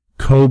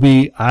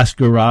Kobe,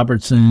 Oscar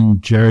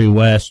Robertson, Jerry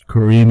West,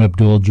 Kareem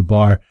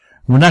Abdul-Jabbar.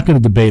 We're not going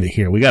to debate it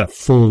here. We got a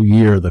full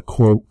year of the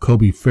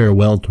Kobe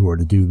farewell tour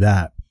to do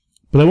that.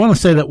 But I want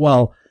to say that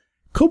while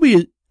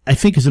Kobe, I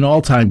think, is an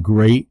all-time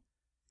great,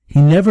 he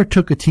never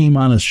took a team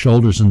on his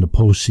shoulders in the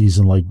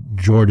postseason like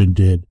Jordan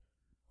did,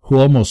 who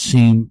almost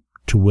seemed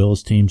to will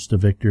his teams to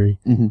victory.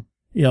 Mm-hmm.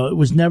 You know, there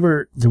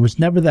was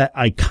never that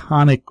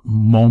iconic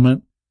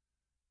moment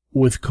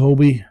with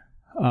Kobe,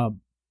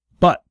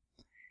 but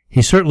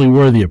he's certainly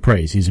worthy of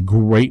praise. He's a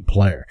great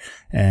player.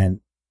 And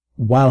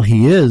while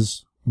he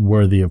is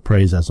worthy of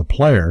praise as a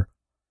player,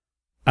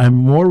 I'm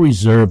more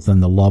reserved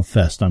than the love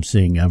fest I'm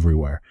seeing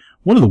everywhere.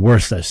 One of the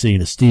worst I've seen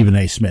is Stephen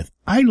A. Smith.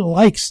 I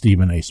like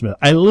Stephen A. Smith.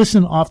 I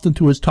listen often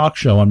to his talk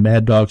show on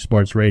Mad Dog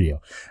Sports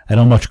Radio. I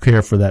don't much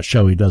care for that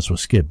show he does with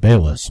Skip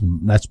Bayless.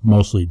 That's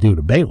mostly due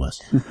to Bayless.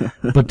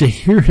 But to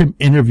hear him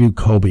interview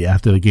Kobe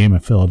after the game in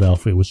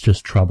Philadelphia was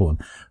just troubling.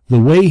 The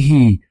way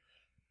he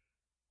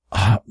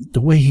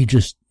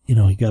just, you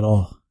know, he got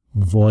all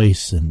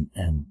voice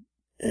and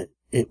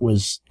it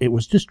was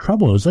just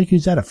trouble. It was like he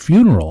was at a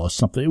funeral or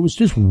something. It was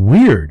just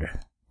weird.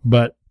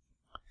 But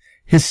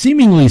his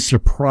seemingly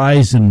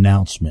surprise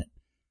announcement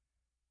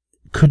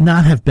could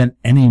not have been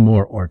any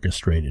more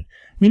orchestrated.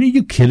 I mean, are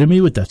you kidding me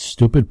with that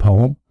stupid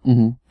poem?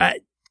 Mm-hmm.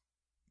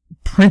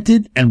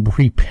 Printed and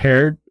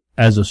prepared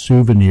as a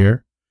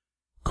souvenir,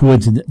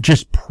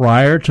 just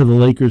prior to the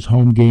Lakers'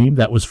 home game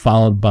that was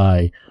followed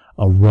by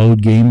a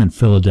road game in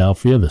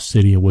Philadelphia, the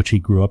city in which he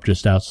grew up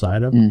just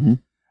outside of. Mm-hmm.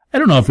 I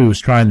don't know if he was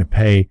trying to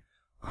pay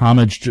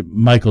homage to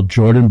Michael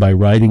Jordan by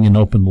writing an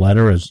open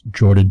letter as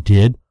Jordan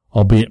did,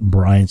 albeit in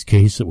Bryant's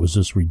case, it was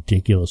this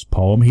ridiculous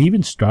poem. He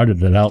even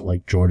started it out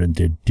like Jordan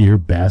did, Dear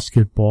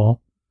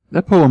Basketball.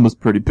 That poem was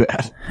pretty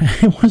bad.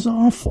 It was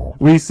awful.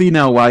 We see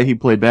now why he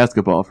played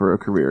basketball for a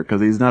career,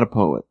 because he's not a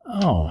poet.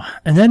 Oh,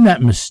 and then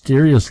that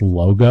mysterious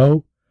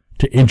logo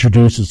to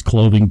introduce his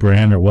clothing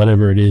brand or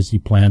whatever it is he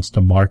plans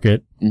to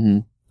market.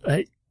 Mm-hmm.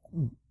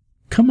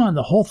 Come on,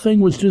 the whole thing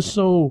was just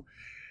so...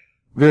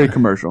 Very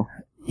commercial.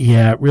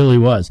 Yeah, it really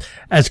was.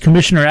 As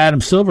Commissioner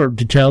Adam Silver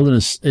detailed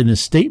in his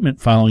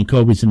statement following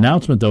Kobe's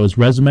announcement, though, his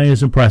resume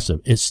is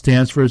impressive. It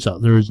stands for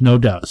itself. There is no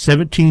doubt.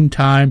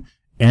 17-time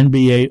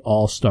NBA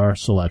All-Star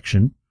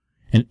selection,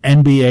 an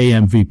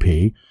NBA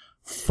MVP,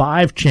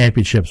 5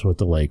 championships with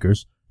the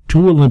Lakers,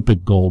 2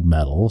 Olympic gold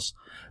medals.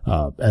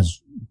 As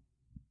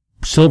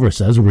Silver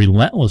says, a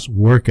relentless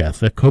work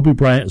ethic. Kobe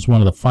Bryant is one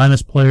of the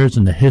finest players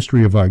in the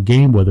history of our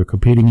game, whether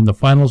competing in the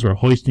finals or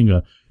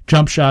hoisting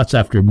jump shots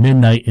after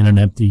midnight in an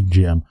empty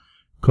gym.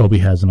 Kobe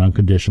has an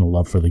unconditional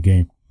love for the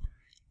game.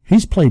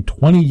 He's played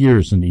 20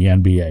 years in the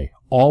NBA,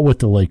 all with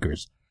the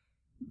Lakers.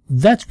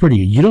 That's pretty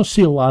good. You don't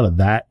see a lot of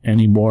that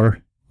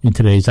anymore in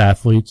today's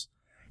athletes.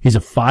 He's a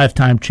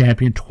 5-time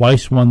champion,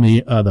 twice won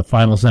the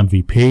finals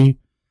MVP.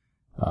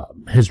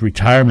 His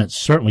retirement's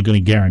certainly going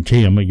to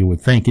guarantee him, you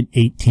would think, an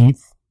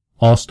 18th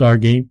All-Star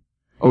game.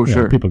 Oh,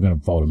 sure. People are going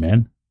to vote him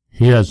in.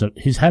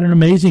 He's had an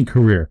amazing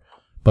career.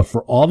 But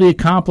for all the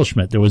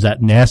accomplishment, there was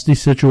that nasty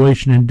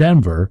situation in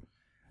Denver,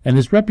 and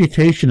his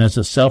reputation as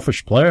a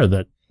selfish player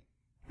that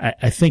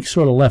I think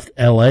sort of left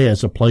L.A.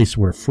 as a place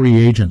where free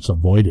agents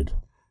avoided.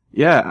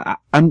 Yeah,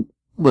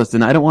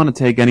 listen, I don't want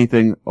to take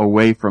anything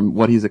away from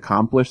what he's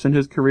accomplished in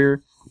his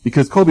career,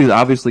 because Kobe's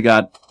obviously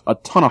got a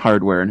ton of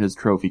hardware in his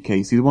trophy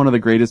case. He's one of the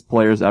greatest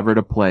players ever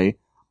to play.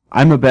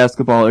 I'm a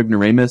basketball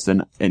ignoramus,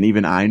 and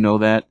even I know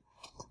that.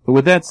 But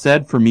with that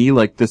said, for me,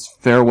 like, this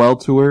farewell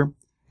tour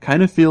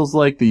kind of feels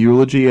like the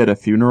eulogy at a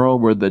funeral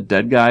where the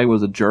dead guy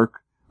was a jerk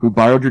who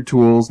borrowed your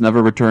tools,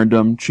 never returned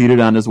them, cheated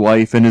on his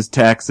wife and his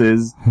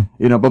taxes,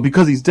 but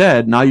because he's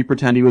dead, now you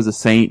pretend he was a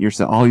saint. You're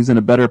saying, oh, he's in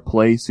a better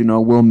place,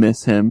 we'll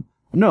miss him.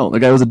 No, the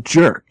guy was a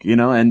jerk,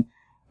 and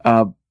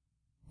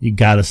you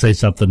gotta say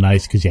something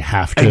nice because you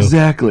have to.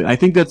 Exactly. I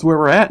think that's where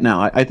we're at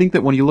now. I think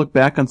that when you look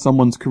back on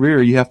someone's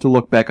career, you have to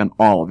look back on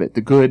all of it,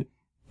 the good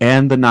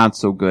and the not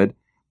so good.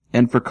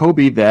 And for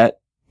Kobe, that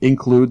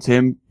includes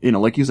him,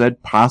 like you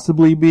said,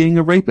 possibly being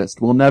a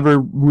rapist. We'll never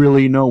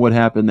really know what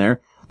happened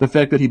there. The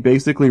fact that he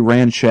basically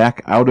ran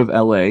Shaq out of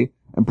LA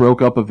and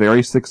broke up a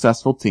very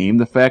successful team.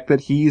 The fact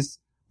that he's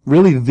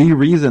really the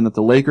reason that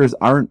the Lakers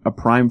aren't a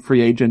prime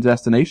free agent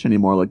destination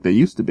anymore like they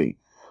used to be.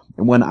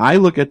 And when I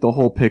look at the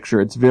whole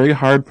picture, it's very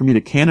hard for me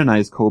to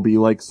canonize Kobe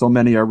like so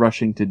many are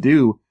rushing to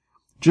do,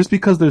 just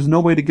because there's no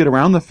way to get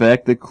around the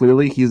fact that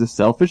clearly he's a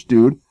selfish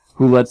dude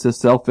who lets his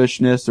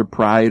selfishness or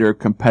pride or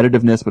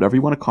competitiveness, whatever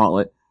you want to call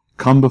it,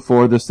 come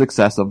before the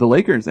success of the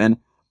Lakers. And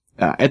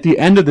at the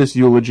end of this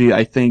eulogy,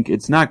 I think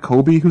it's not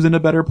Kobe who's in a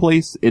better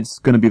place. It's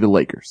going to be the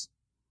Lakers.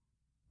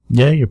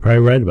 Yeah, you're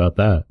probably right about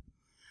that.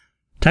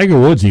 Tiger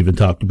Woods even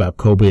talked about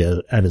Kobe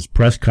at his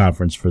press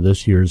conference for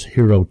this year's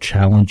Hero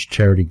Challenge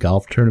charity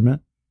golf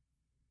tournament.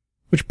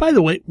 Which, by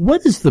the way,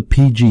 what is the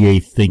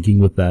PGA thinking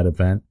with that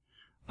event?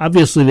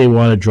 Obviously, they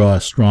want to draw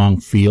a strong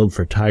field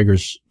for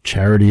Tiger's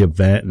charity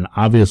event, and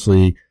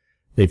obviously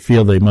they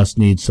feel they must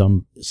need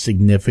some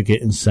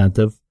significant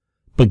incentive.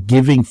 But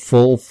giving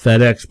full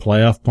FedEx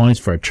playoff points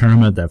for a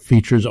tournament that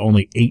features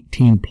only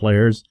 18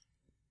 players,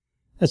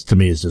 that's to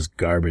me is just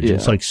garbage. Yeah.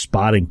 It's like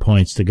spotting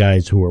points to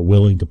guys who are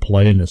willing to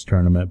play in this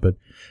tournament.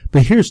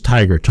 But here's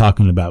Tiger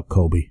talking about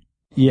Kobe.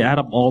 You add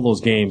up all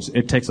those games,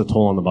 it takes a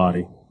toll on the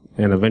body.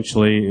 And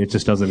eventually it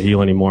just doesn't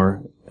heal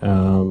anymore.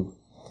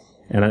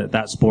 And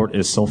that sport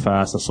is so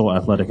fast and so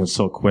athletic and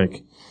so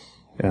quick.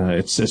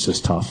 It's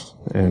just tough.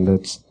 And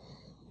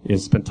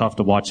it's been tough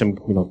to watch him,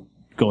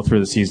 go through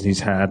the season he's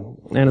had.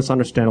 And it's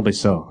understandably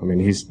so. I mean,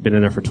 he's been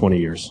in there for 20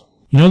 years.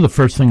 You know the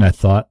first thing I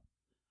thought?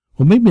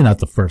 Well, maybe not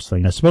the first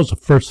thing. I suppose the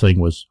first thing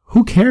was,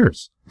 who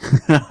cares?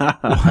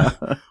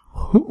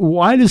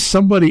 Why is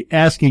somebody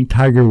asking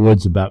Tiger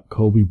Woods about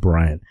Kobe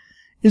Bryant?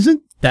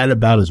 Isn't that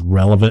about as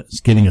relevant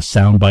as getting a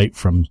soundbite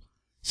from,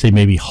 say,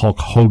 maybe Hulk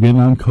Hogan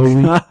on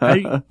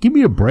Kobe? Give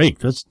me a break.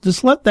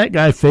 Just let that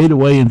guy fade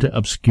away into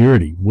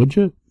obscurity, would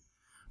you?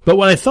 But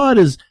what I thought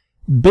is,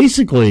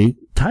 basically,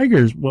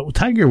 what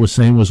Tiger was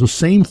saying was the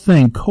same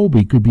thing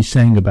Kobe could be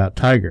saying about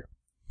Tiger.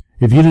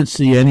 If you didn't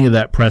see any of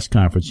that press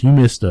conference, you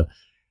missed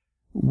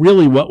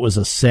really what was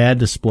a sad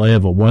display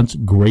of a once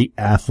great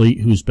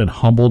athlete who's been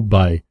humbled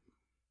by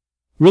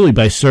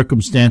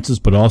circumstances,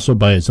 but also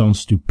by his own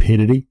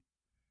stupidity.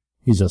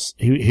 He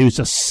was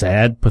a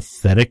sad,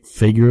 pathetic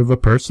figure of a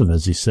person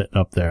as he's sitting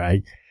up there.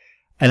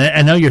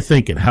 I know you're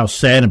thinking how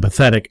sad and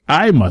pathetic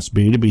I must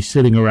be to be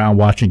sitting around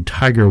watching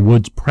Tiger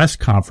Woods press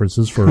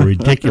conferences for a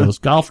ridiculous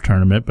golf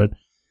tournament, but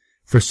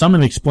for some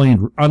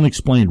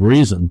unexplained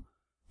reason,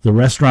 the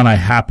restaurant I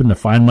happened to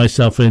find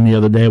myself in the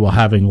other day while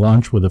having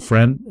lunch with a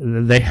friend,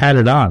 they had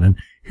it on. And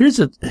here's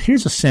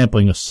a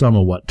sampling of some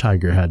of what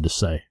Tiger had to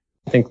say.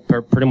 I think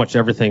pretty much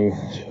everything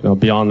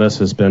beyond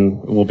this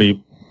will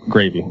be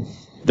gravy.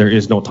 There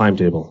is no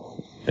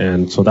timetable.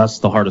 And so that's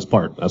the hardest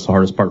part. That's the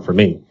hardest part for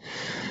me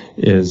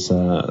is,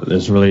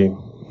 there's really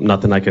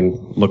nothing I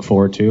can look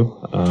forward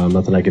to,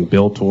 nothing I can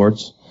build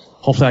towards.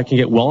 Hopefully I can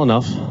get well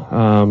enough,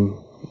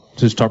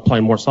 to start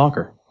playing more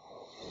soccer.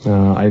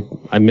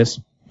 I miss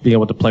being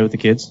able to play with the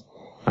kids.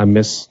 I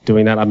miss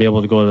doing that. I'm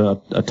able to go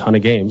to a ton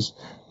of games,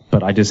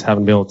 but I just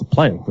haven't been able to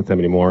play with them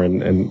anymore.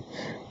 And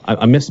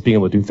I miss being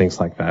able to do things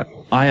like that.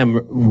 I am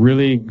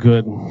really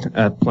good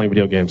at playing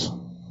video games.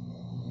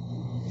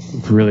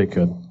 Really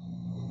good.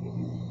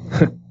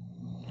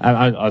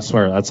 I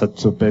swear, that's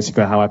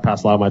basically how I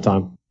pass a lot of my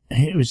time.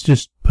 It was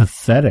just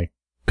pathetic,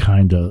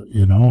 kind of,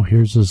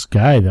 Here's this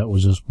guy that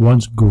was this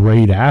once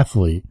great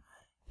athlete,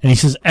 and he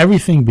says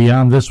everything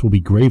beyond this will be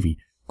gravy.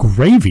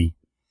 Gravy?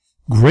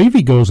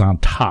 Gravy goes on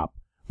top.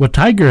 What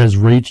Tiger has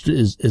reached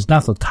is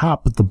not the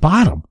top, but the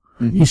bottom.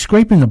 Mm-hmm. He's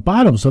scraping the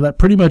bottom, so that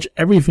pretty much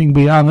everything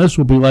beyond this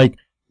will be like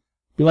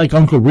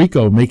Uncle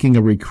Rico making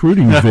a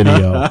recruiting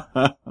video.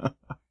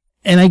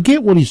 And I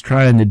get what he's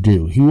trying to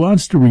do. He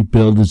wants to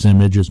rebuild his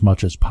image as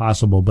much as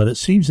possible, but it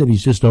seems that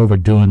he's just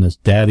overdoing this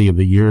daddy of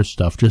the year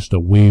stuff just a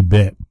wee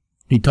bit.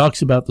 He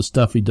talks about the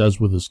stuff he does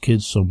with his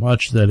kids so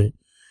much that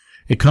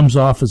it comes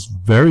off as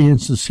very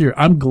insincere.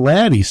 I'm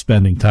glad he's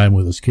spending time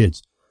with his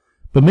kids.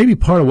 But maybe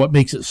part of what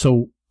makes it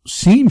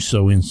seem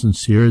so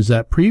insincere is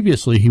that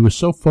previously he was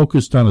so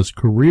focused on his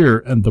career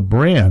and the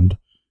brand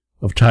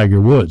of Tiger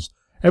Woods.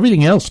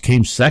 Everything else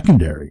came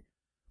secondary.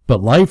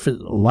 But life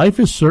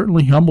has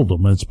certainly humbled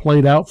him, and it's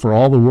played out for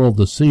all the world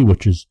to see,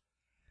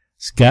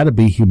 it's got to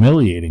be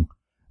humiliating.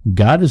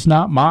 God is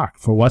not mocked,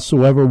 for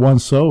whatsoever one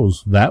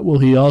sows, that will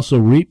he also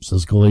reap,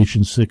 says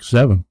Galatians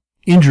 6:7.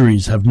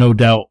 Injuries have no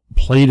doubt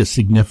played a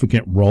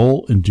significant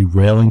role in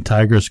derailing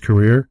Tiger's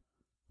career,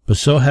 but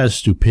so has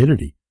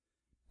stupidity,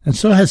 and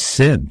so has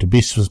sin, to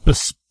be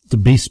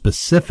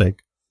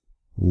specific,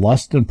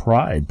 lust and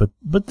pride,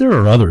 but there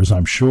are others,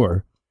 I'm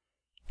sure.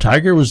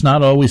 Tiger was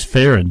not always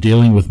fair in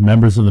dealing with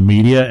members of the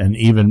media and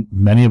even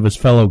many of his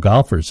fellow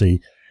golfers. They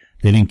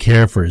didn't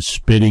care for his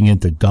spitting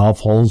into golf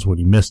holes when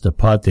he missed a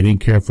putt. They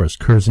didn't care for his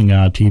cursing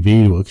on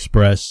TV to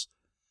express,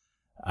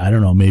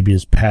 maybe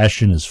his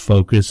passion, his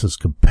focus, his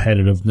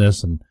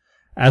competitiveness. And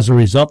as a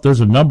result, there's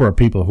a number of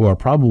people who are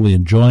probably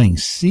enjoying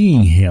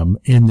seeing him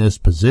in this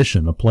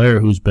position, a player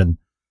he's been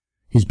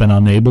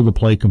unable to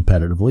play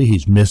competitively.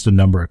 He's missed a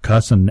number of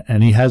cuts,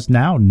 and he has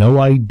now no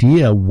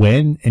idea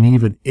when and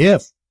even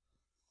if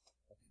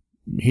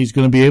he's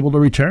going to be able to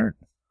return.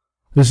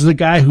 This is a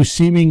guy who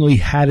seemingly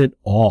had it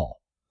all,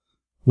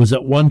 was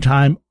at one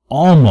time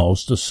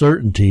almost a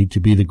certainty to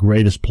be the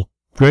greatest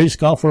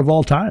golfer of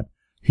all time.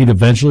 He'd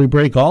eventually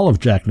break all of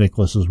Jack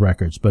Nicklaus's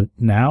records, but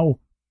now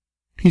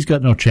he's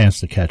got no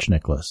chance to catch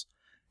Nicklaus.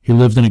 He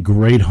lived in a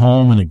great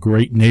home in a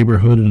great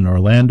neighborhood in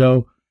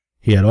Orlando.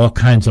 He had all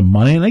kinds of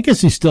money, and I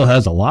guess he still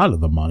has a lot of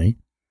the money.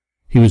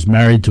 He was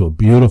married to a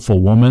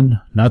beautiful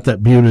woman. Not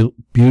that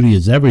beauty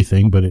is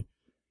everything, but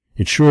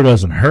it sure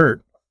doesn't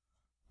hurt.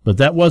 But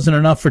that wasn't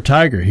enough for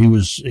Tiger.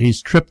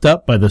 He's tripped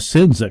up by the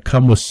sins that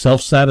come with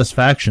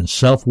self-satisfaction,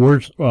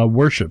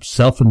 self-worship,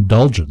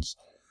 self-indulgence.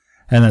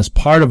 And as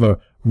part of a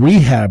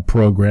rehab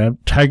program,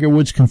 Tiger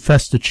Woods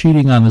confessed to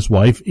cheating on his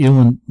wife,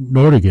 Elin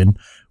Nordegren,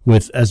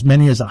 with as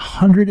many as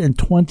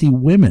 120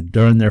 women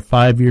during their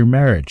 5-year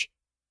marriage.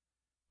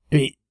 I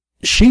mean,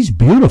 she's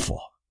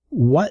beautiful.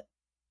 What?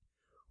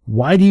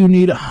 Why do you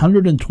need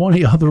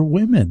 120 other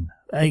women?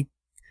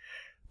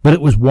 But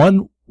it was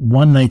one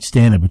night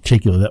stand in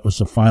particular that was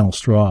the final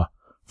straw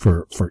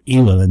for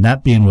Elin, and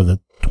that being with a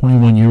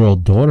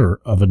 21-year-old daughter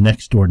of a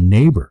next-door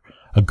neighbor,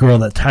 a girl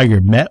that Tiger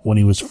met when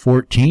he was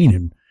 14,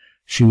 and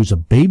she was a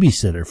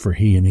babysitter for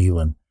he and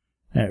Elin.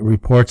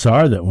 Reports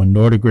are that when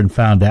Nordegren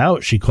found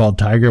out, she called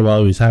Tiger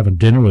while he was having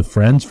dinner with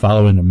friends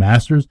following the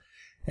Masters,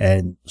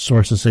 and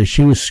sources say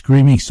she was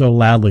screaming so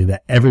loudly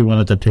that everyone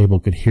at the table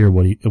could hear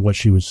what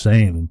she was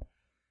saying. And,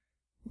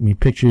 I mean,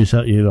 picture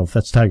yourself, if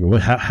that's Tiger,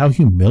 how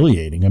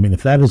humiliating. I mean,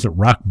 if that isn't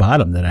rock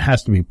bottom, then it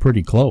has to be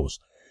pretty close.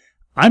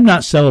 I'm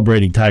not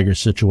celebrating Tiger's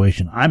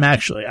situation.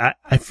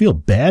 I feel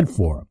bad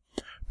for him.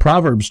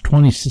 Proverbs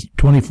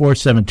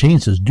 24:17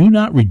 says, "Do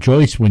not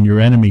rejoice when your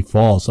enemy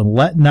falls, and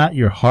let not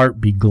your heart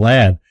be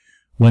glad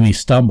when he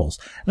stumbles."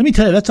 Let me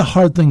tell you, that's a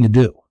hard thing to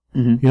do.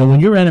 Mm-hmm. When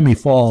your enemy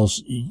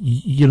falls,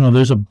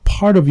 there's a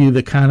part of you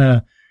that kind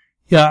of,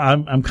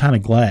 I'm kind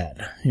of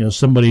glad.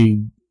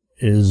 Somebody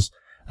is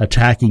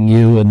attacking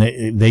you and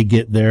they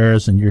get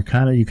theirs, and you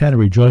kind of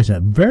rejoice in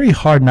it. Very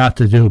hard not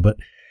to do, but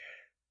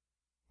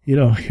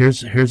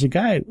here's a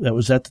guy that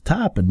was at the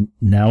top and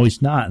now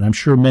he's not. And I'm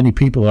sure many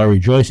people are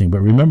rejoicing, but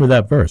remember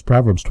that verse,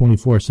 Proverbs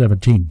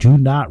 24:17, do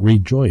not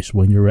rejoice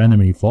when your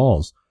enemy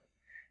falls.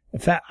 In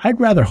fact, I'd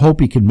rather hope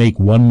he can make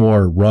one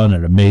more run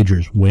at a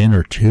majors win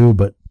or two,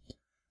 but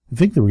I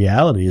think the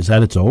reality is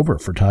that it's over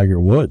for Tiger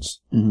Woods.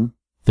 Mm-hmm.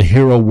 The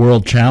Hero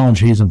World Challenge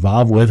he's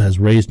involved with has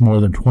raised more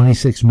than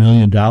 $26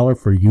 million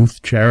for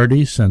youth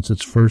charities since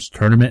its first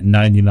tournament in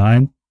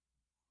 '99.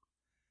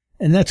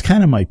 And that's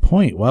kind of my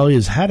point. While he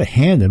has had a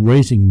hand in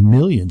raising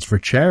millions for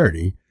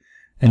charity,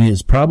 and he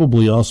has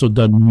probably also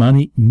done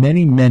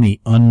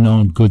many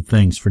unknown good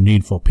things for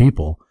needful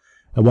people,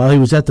 and while he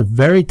was at the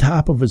very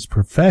top of his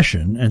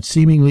profession and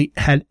seemingly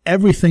had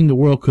everything the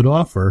world could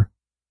offer,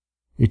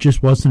 it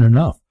just wasn't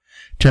enough.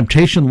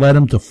 Temptation led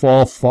him to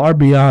fall far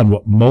beyond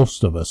what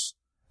most of us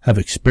have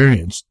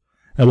experienced.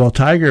 And while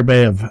Tiger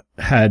may have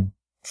had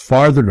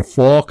farther to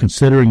fall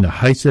considering the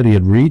heights that he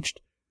had reached,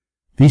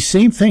 these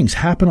same things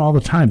happen all the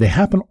time. They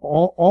happen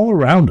all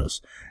around us.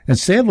 And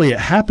sadly, it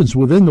happens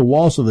within the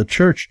walls of the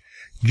church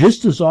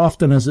just as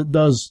often as it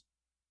does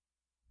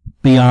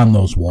beyond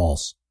those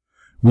walls.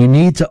 We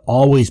need to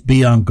always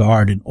be on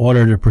guard in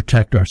order to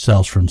protect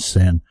ourselves from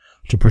sin,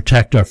 to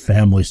protect our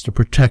families, to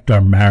protect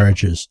our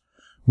marriages.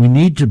 We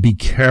need to be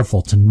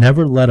careful to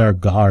never let our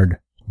guard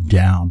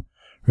down.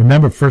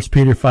 Remember 1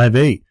 Peter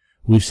 5:8.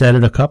 We've said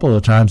it a couple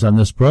of times on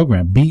this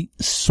program. Be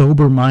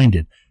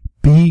sober-minded.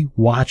 Be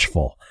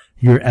watchful.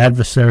 Your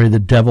adversary, the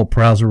devil,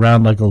 prowls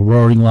around like a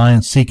roaring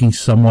lion seeking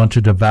someone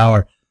to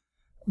devour.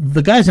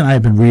 The guys and I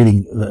have been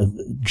reading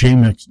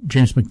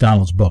James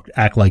McDonald's book,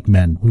 Act Like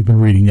Men. We've been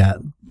reading that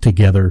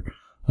together,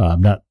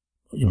 not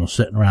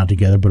sitting around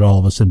together, but all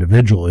of us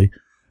individually.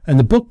 And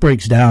the book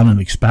breaks down and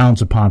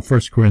expounds upon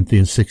 1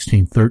 Corinthians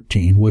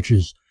 16:13, which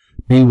is,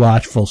 be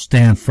watchful,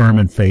 stand firm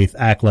in faith,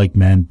 act like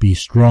men, be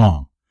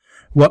strong.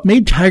 What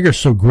made Tiger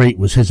so great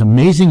was his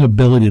amazing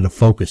ability to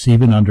focus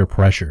even under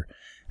pressure.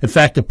 In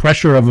fact, the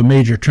pressure of a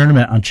major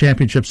tournament on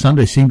Championship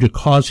Sunday seemed to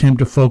cause him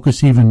to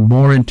focus even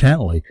more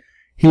intently.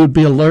 He would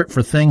be alert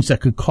for things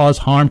that could cause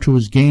harm to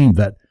his game,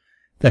 that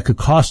could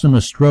cost him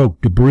a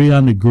stroke, debris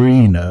on the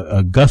green,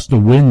 a gust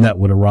of wind that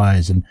would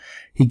arise, and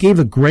he gave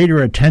a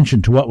greater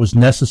attention to what was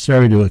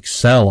necessary to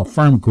excel, a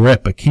firm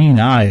grip, a keen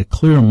eye, a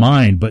clear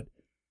mind, but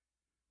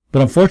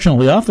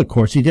unfortunately off the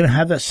course he didn't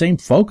have that same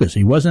focus.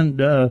 He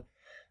wasn't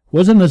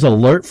as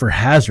alert for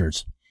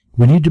hazards.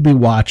 We need to be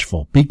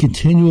watchful. Be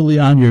continually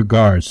on your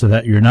guard so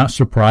that you're not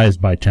surprised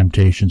by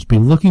temptations. Be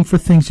looking for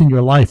things in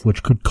your life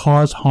which could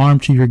cause harm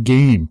to your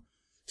game.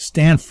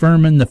 Stand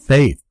firm in the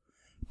faith.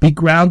 Be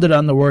grounded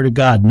on the Word of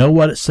God. Know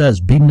what it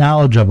says. Be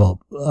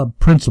knowledgeable of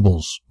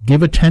principles.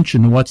 Give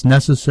attention to what's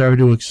necessary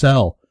to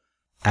excel.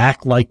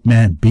 Act like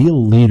men. Be a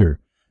leader.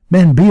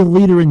 Men, be a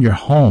leader in your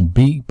home.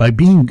 By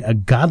being a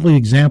godly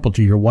example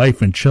to your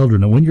wife and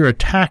children. And when you're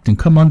attacked and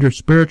come under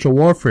spiritual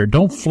warfare,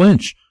 don't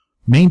flinch.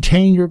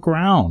 Maintain your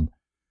ground.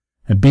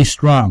 And be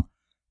strong.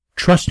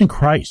 Trust in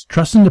Christ.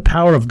 Trust in the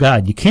power of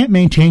God. You can't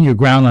maintain your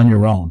ground on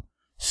your own.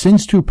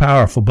 Sin's too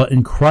powerful, but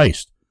in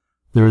Christ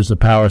there is the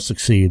power to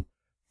succeed.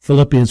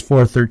 Philippians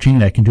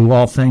 4:13, I can do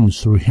all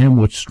things through him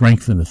which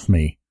strengtheneth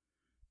me.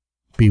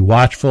 Be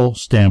watchful,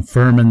 stand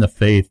firm in the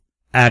faith,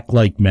 act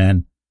like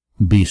men,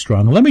 be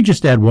strong. Let me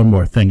just add one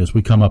more thing as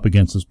we come up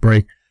against this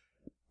break.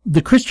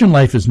 The Christian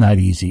life is not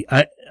easy.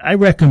 I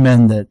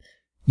recommend that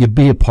you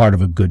be a part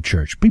of a good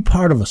church. Be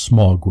part of a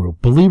small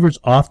group. Believers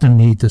often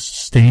need to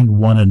sustain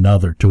one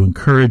another, to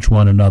encourage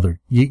one another.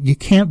 You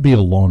can't be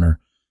a loner.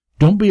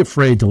 Don't be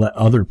afraid to let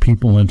other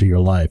people into your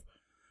life.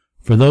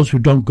 For those who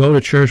don't go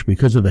to church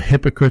because of the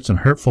hypocrites and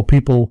hurtful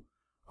people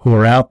who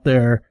are out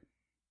there,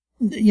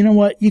 you know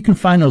what? You can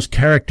find those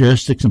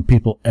characteristics in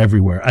people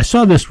everywhere. I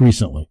saw this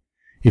recently.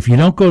 If you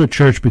don't go to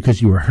church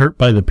because you were hurt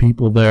by the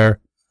people there,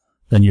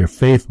 then your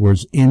faith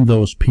was in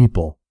those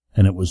people,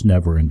 and it was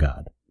never in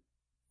God.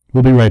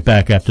 We'll be right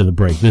back after the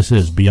break. This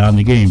is Beyond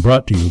the Game,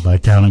 brought to you by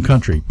Town &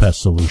 Country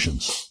Pest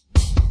Solutions.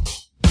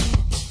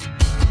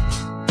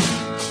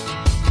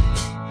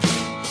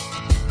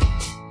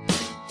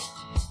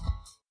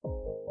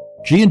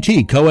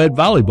 G&T Co-Ed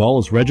Volleyball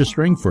is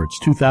registering for its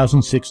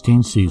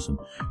 2016 season.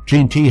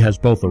 G&T has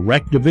both a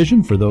rec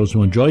division for those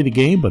who enjoy the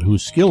game but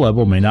whose skill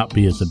level may not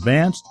be as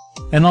advanced,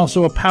 and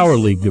also a Power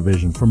League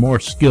division for more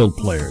skilled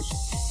players.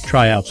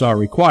 Tryouts are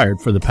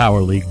required for the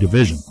Power League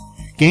division.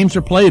 Games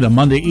are played on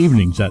Monday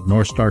evenings at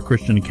North Star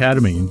Christian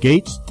Academy in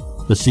Gates.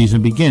 The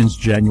season begins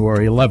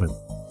January 11th.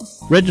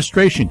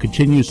 Registration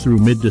continues through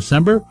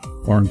mid-December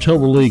or until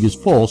the league is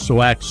full,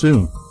 so act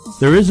soon.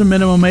 There is a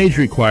minimum age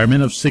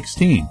requirement of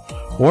 16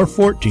 or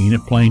 14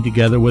 if playing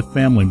together with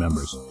family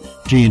members.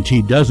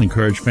 G&T does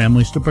encourage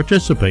families to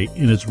participate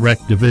in its rec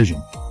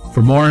division.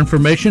 For more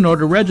information or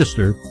to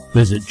register,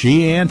 visit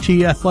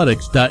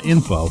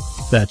ganthathletics.info.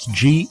 That's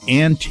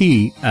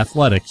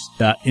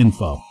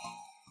ganthathletics.info.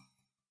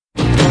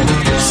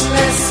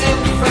 Useless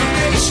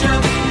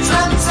information,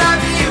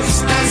 sometimes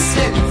useless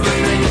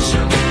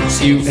information.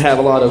 You have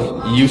a lot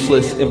of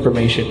useless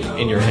information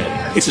in your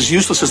head. It's as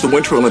useless as the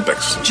Winter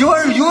Olympics. You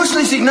are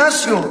useless,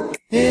 Ignacio.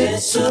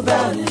 It's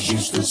about as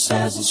useless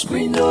as a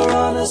screen door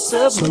on a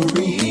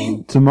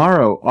submarine.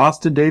 Tomorrow,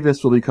 Austin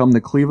Davis will become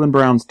the Cleveland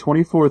Browns'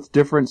 24th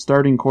different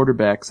starting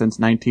quarterback since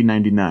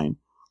 1999.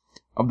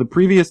 Of the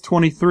previous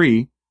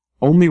 23,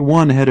 only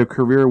one had a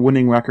career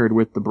winning record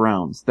with the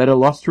Browns. That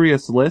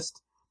illustrious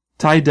list: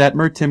 Ty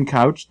Detmer, Tim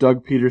Couch,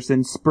 Doug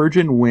Peterson,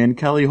 Spurgeon Wynn,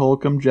 Kelly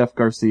Holcomb, Jeff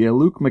Garcia,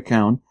 Luke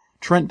McCown,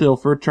 Trent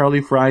Dilfer,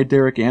 Charlie Fry,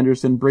 Derek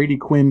Anderson, Brady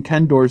Quinn,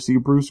 Ken Dorsey,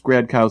 Bruce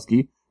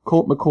Gradkowski,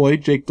 Colt McCoy,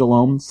 Jake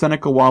Delhomme,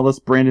 Seneca Wallace,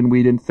 Brandon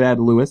Whedon, Thad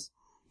Lewis,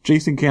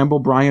 Jason Campbell,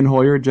 Brian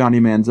Hoyer, Johnny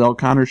Manziel,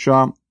 Connor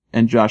Shaw,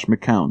 and Josh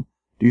McCown.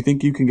 Do you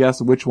think you can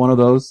guess which one of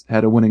those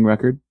had a winning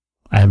record?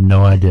 I have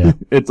no idea.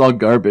 It's all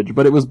garbage,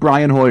 but it was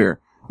Brian Hoyer.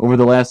 Over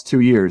the last 2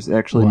 years,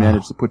 actually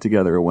managed to put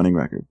together a winning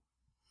record.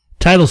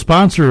 Title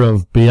sponsor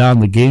of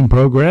Beyond the Game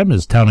program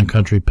is Town &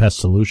 Country Pest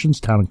Solutions,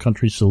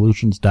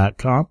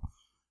 townandcountrysolutions.com.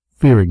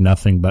 Fearing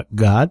nothing but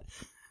God.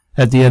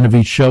 At the end of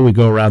each show, we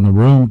go around the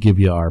room, give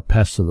you our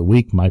Pest of the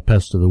Week, my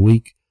Pest of the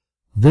Week.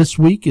 This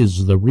week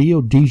is the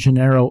Rio de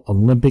Janeiro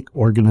Olympic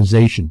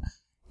Organization,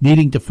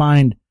 needing to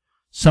find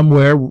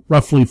somewhere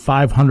roughly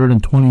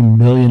 $520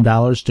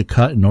 million to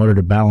cut in order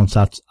to balance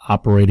out its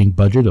operating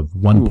budget of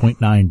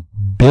 $1.9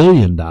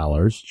 billion.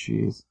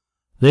 Jeez.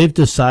 They've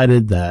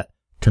decided that,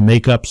 to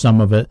make up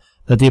some of it,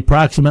 that the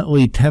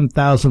approximately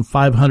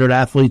 10,500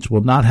 athletes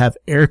will not have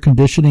air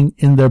conditioning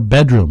in their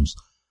bedrooms,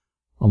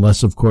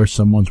 unless, of course,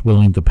 someone's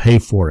willing to pay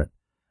for it.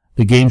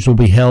 The games will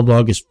be held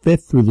August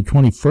 5th through the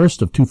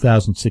 21st of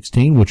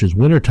 2016, which is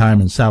wintertime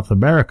in South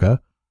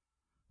America.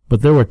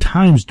 But there were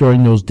times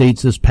during those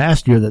dates this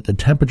past year that the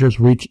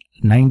temperatures reached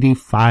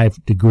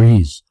 95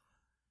 degrees.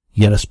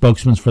 Yet a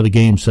spokesman for the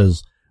game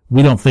says,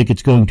 "We don't think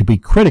it's going to be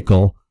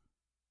critical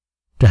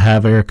to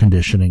have air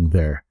conditioning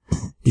there."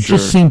 It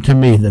just seemed to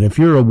me that if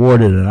you're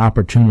awarded an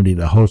opportunity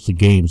to host the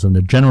games, then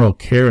the general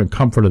care and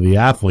comfort of the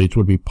athletes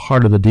would be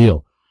part of the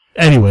deal.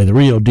 Anyway, the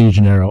Rio de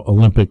Janeiro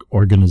Olympic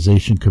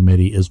Organization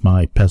Committee is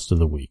my Pest of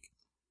the Week.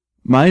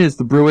 Mine is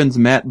the Bruins'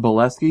 Matt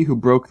Bolesky, who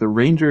broke the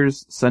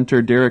Rangers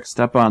center Derek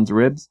Stepan's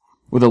ribs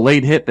with a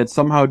late hit that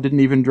somehow didn't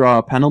even draw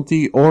a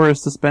penalty or a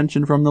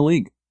suspension from the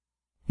league.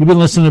 You've been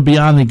listening to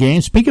Beyond the Game.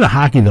 Speaking of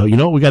hockey, though, you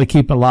know what we got to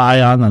keep an eye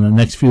on the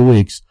next few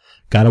weeks?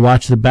 Got to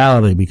watch the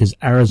balloting because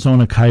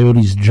Arizona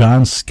Coyotes'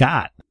 John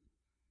Scott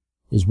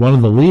is one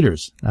of the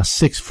leaders. A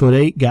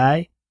 6'8"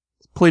 guy.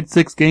 Played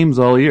 6 games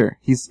all year.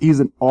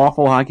 He's an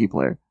awful hockey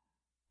player.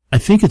 I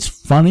think it's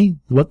funny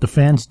what the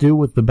fans do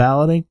with the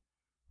balloting,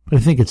 but I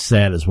think it's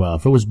sad as well.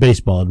 If it was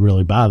baseball, it'd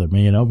really bother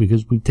me,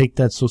 because we take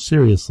that so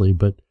seriously,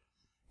 but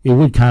it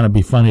would kind of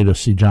be funny to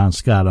see John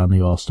Scott on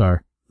the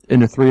All-Star.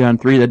 In a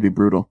 3-on-3, that'd be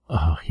brutal.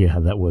 Oh, yeah,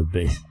 that would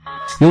be.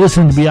 You're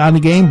listening to Beyond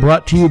the Game,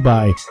 brought to you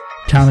by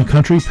Town &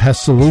 Country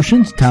Pest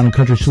Solutions,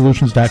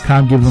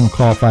 townandcountrysolutions.com. Give them a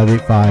call,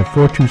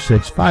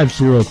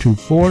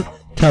 585-426-5024.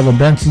 Tell them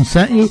Benson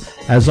sent you.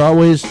 As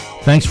always,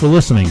 thanks for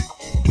listening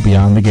to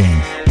Beyond the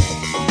Game.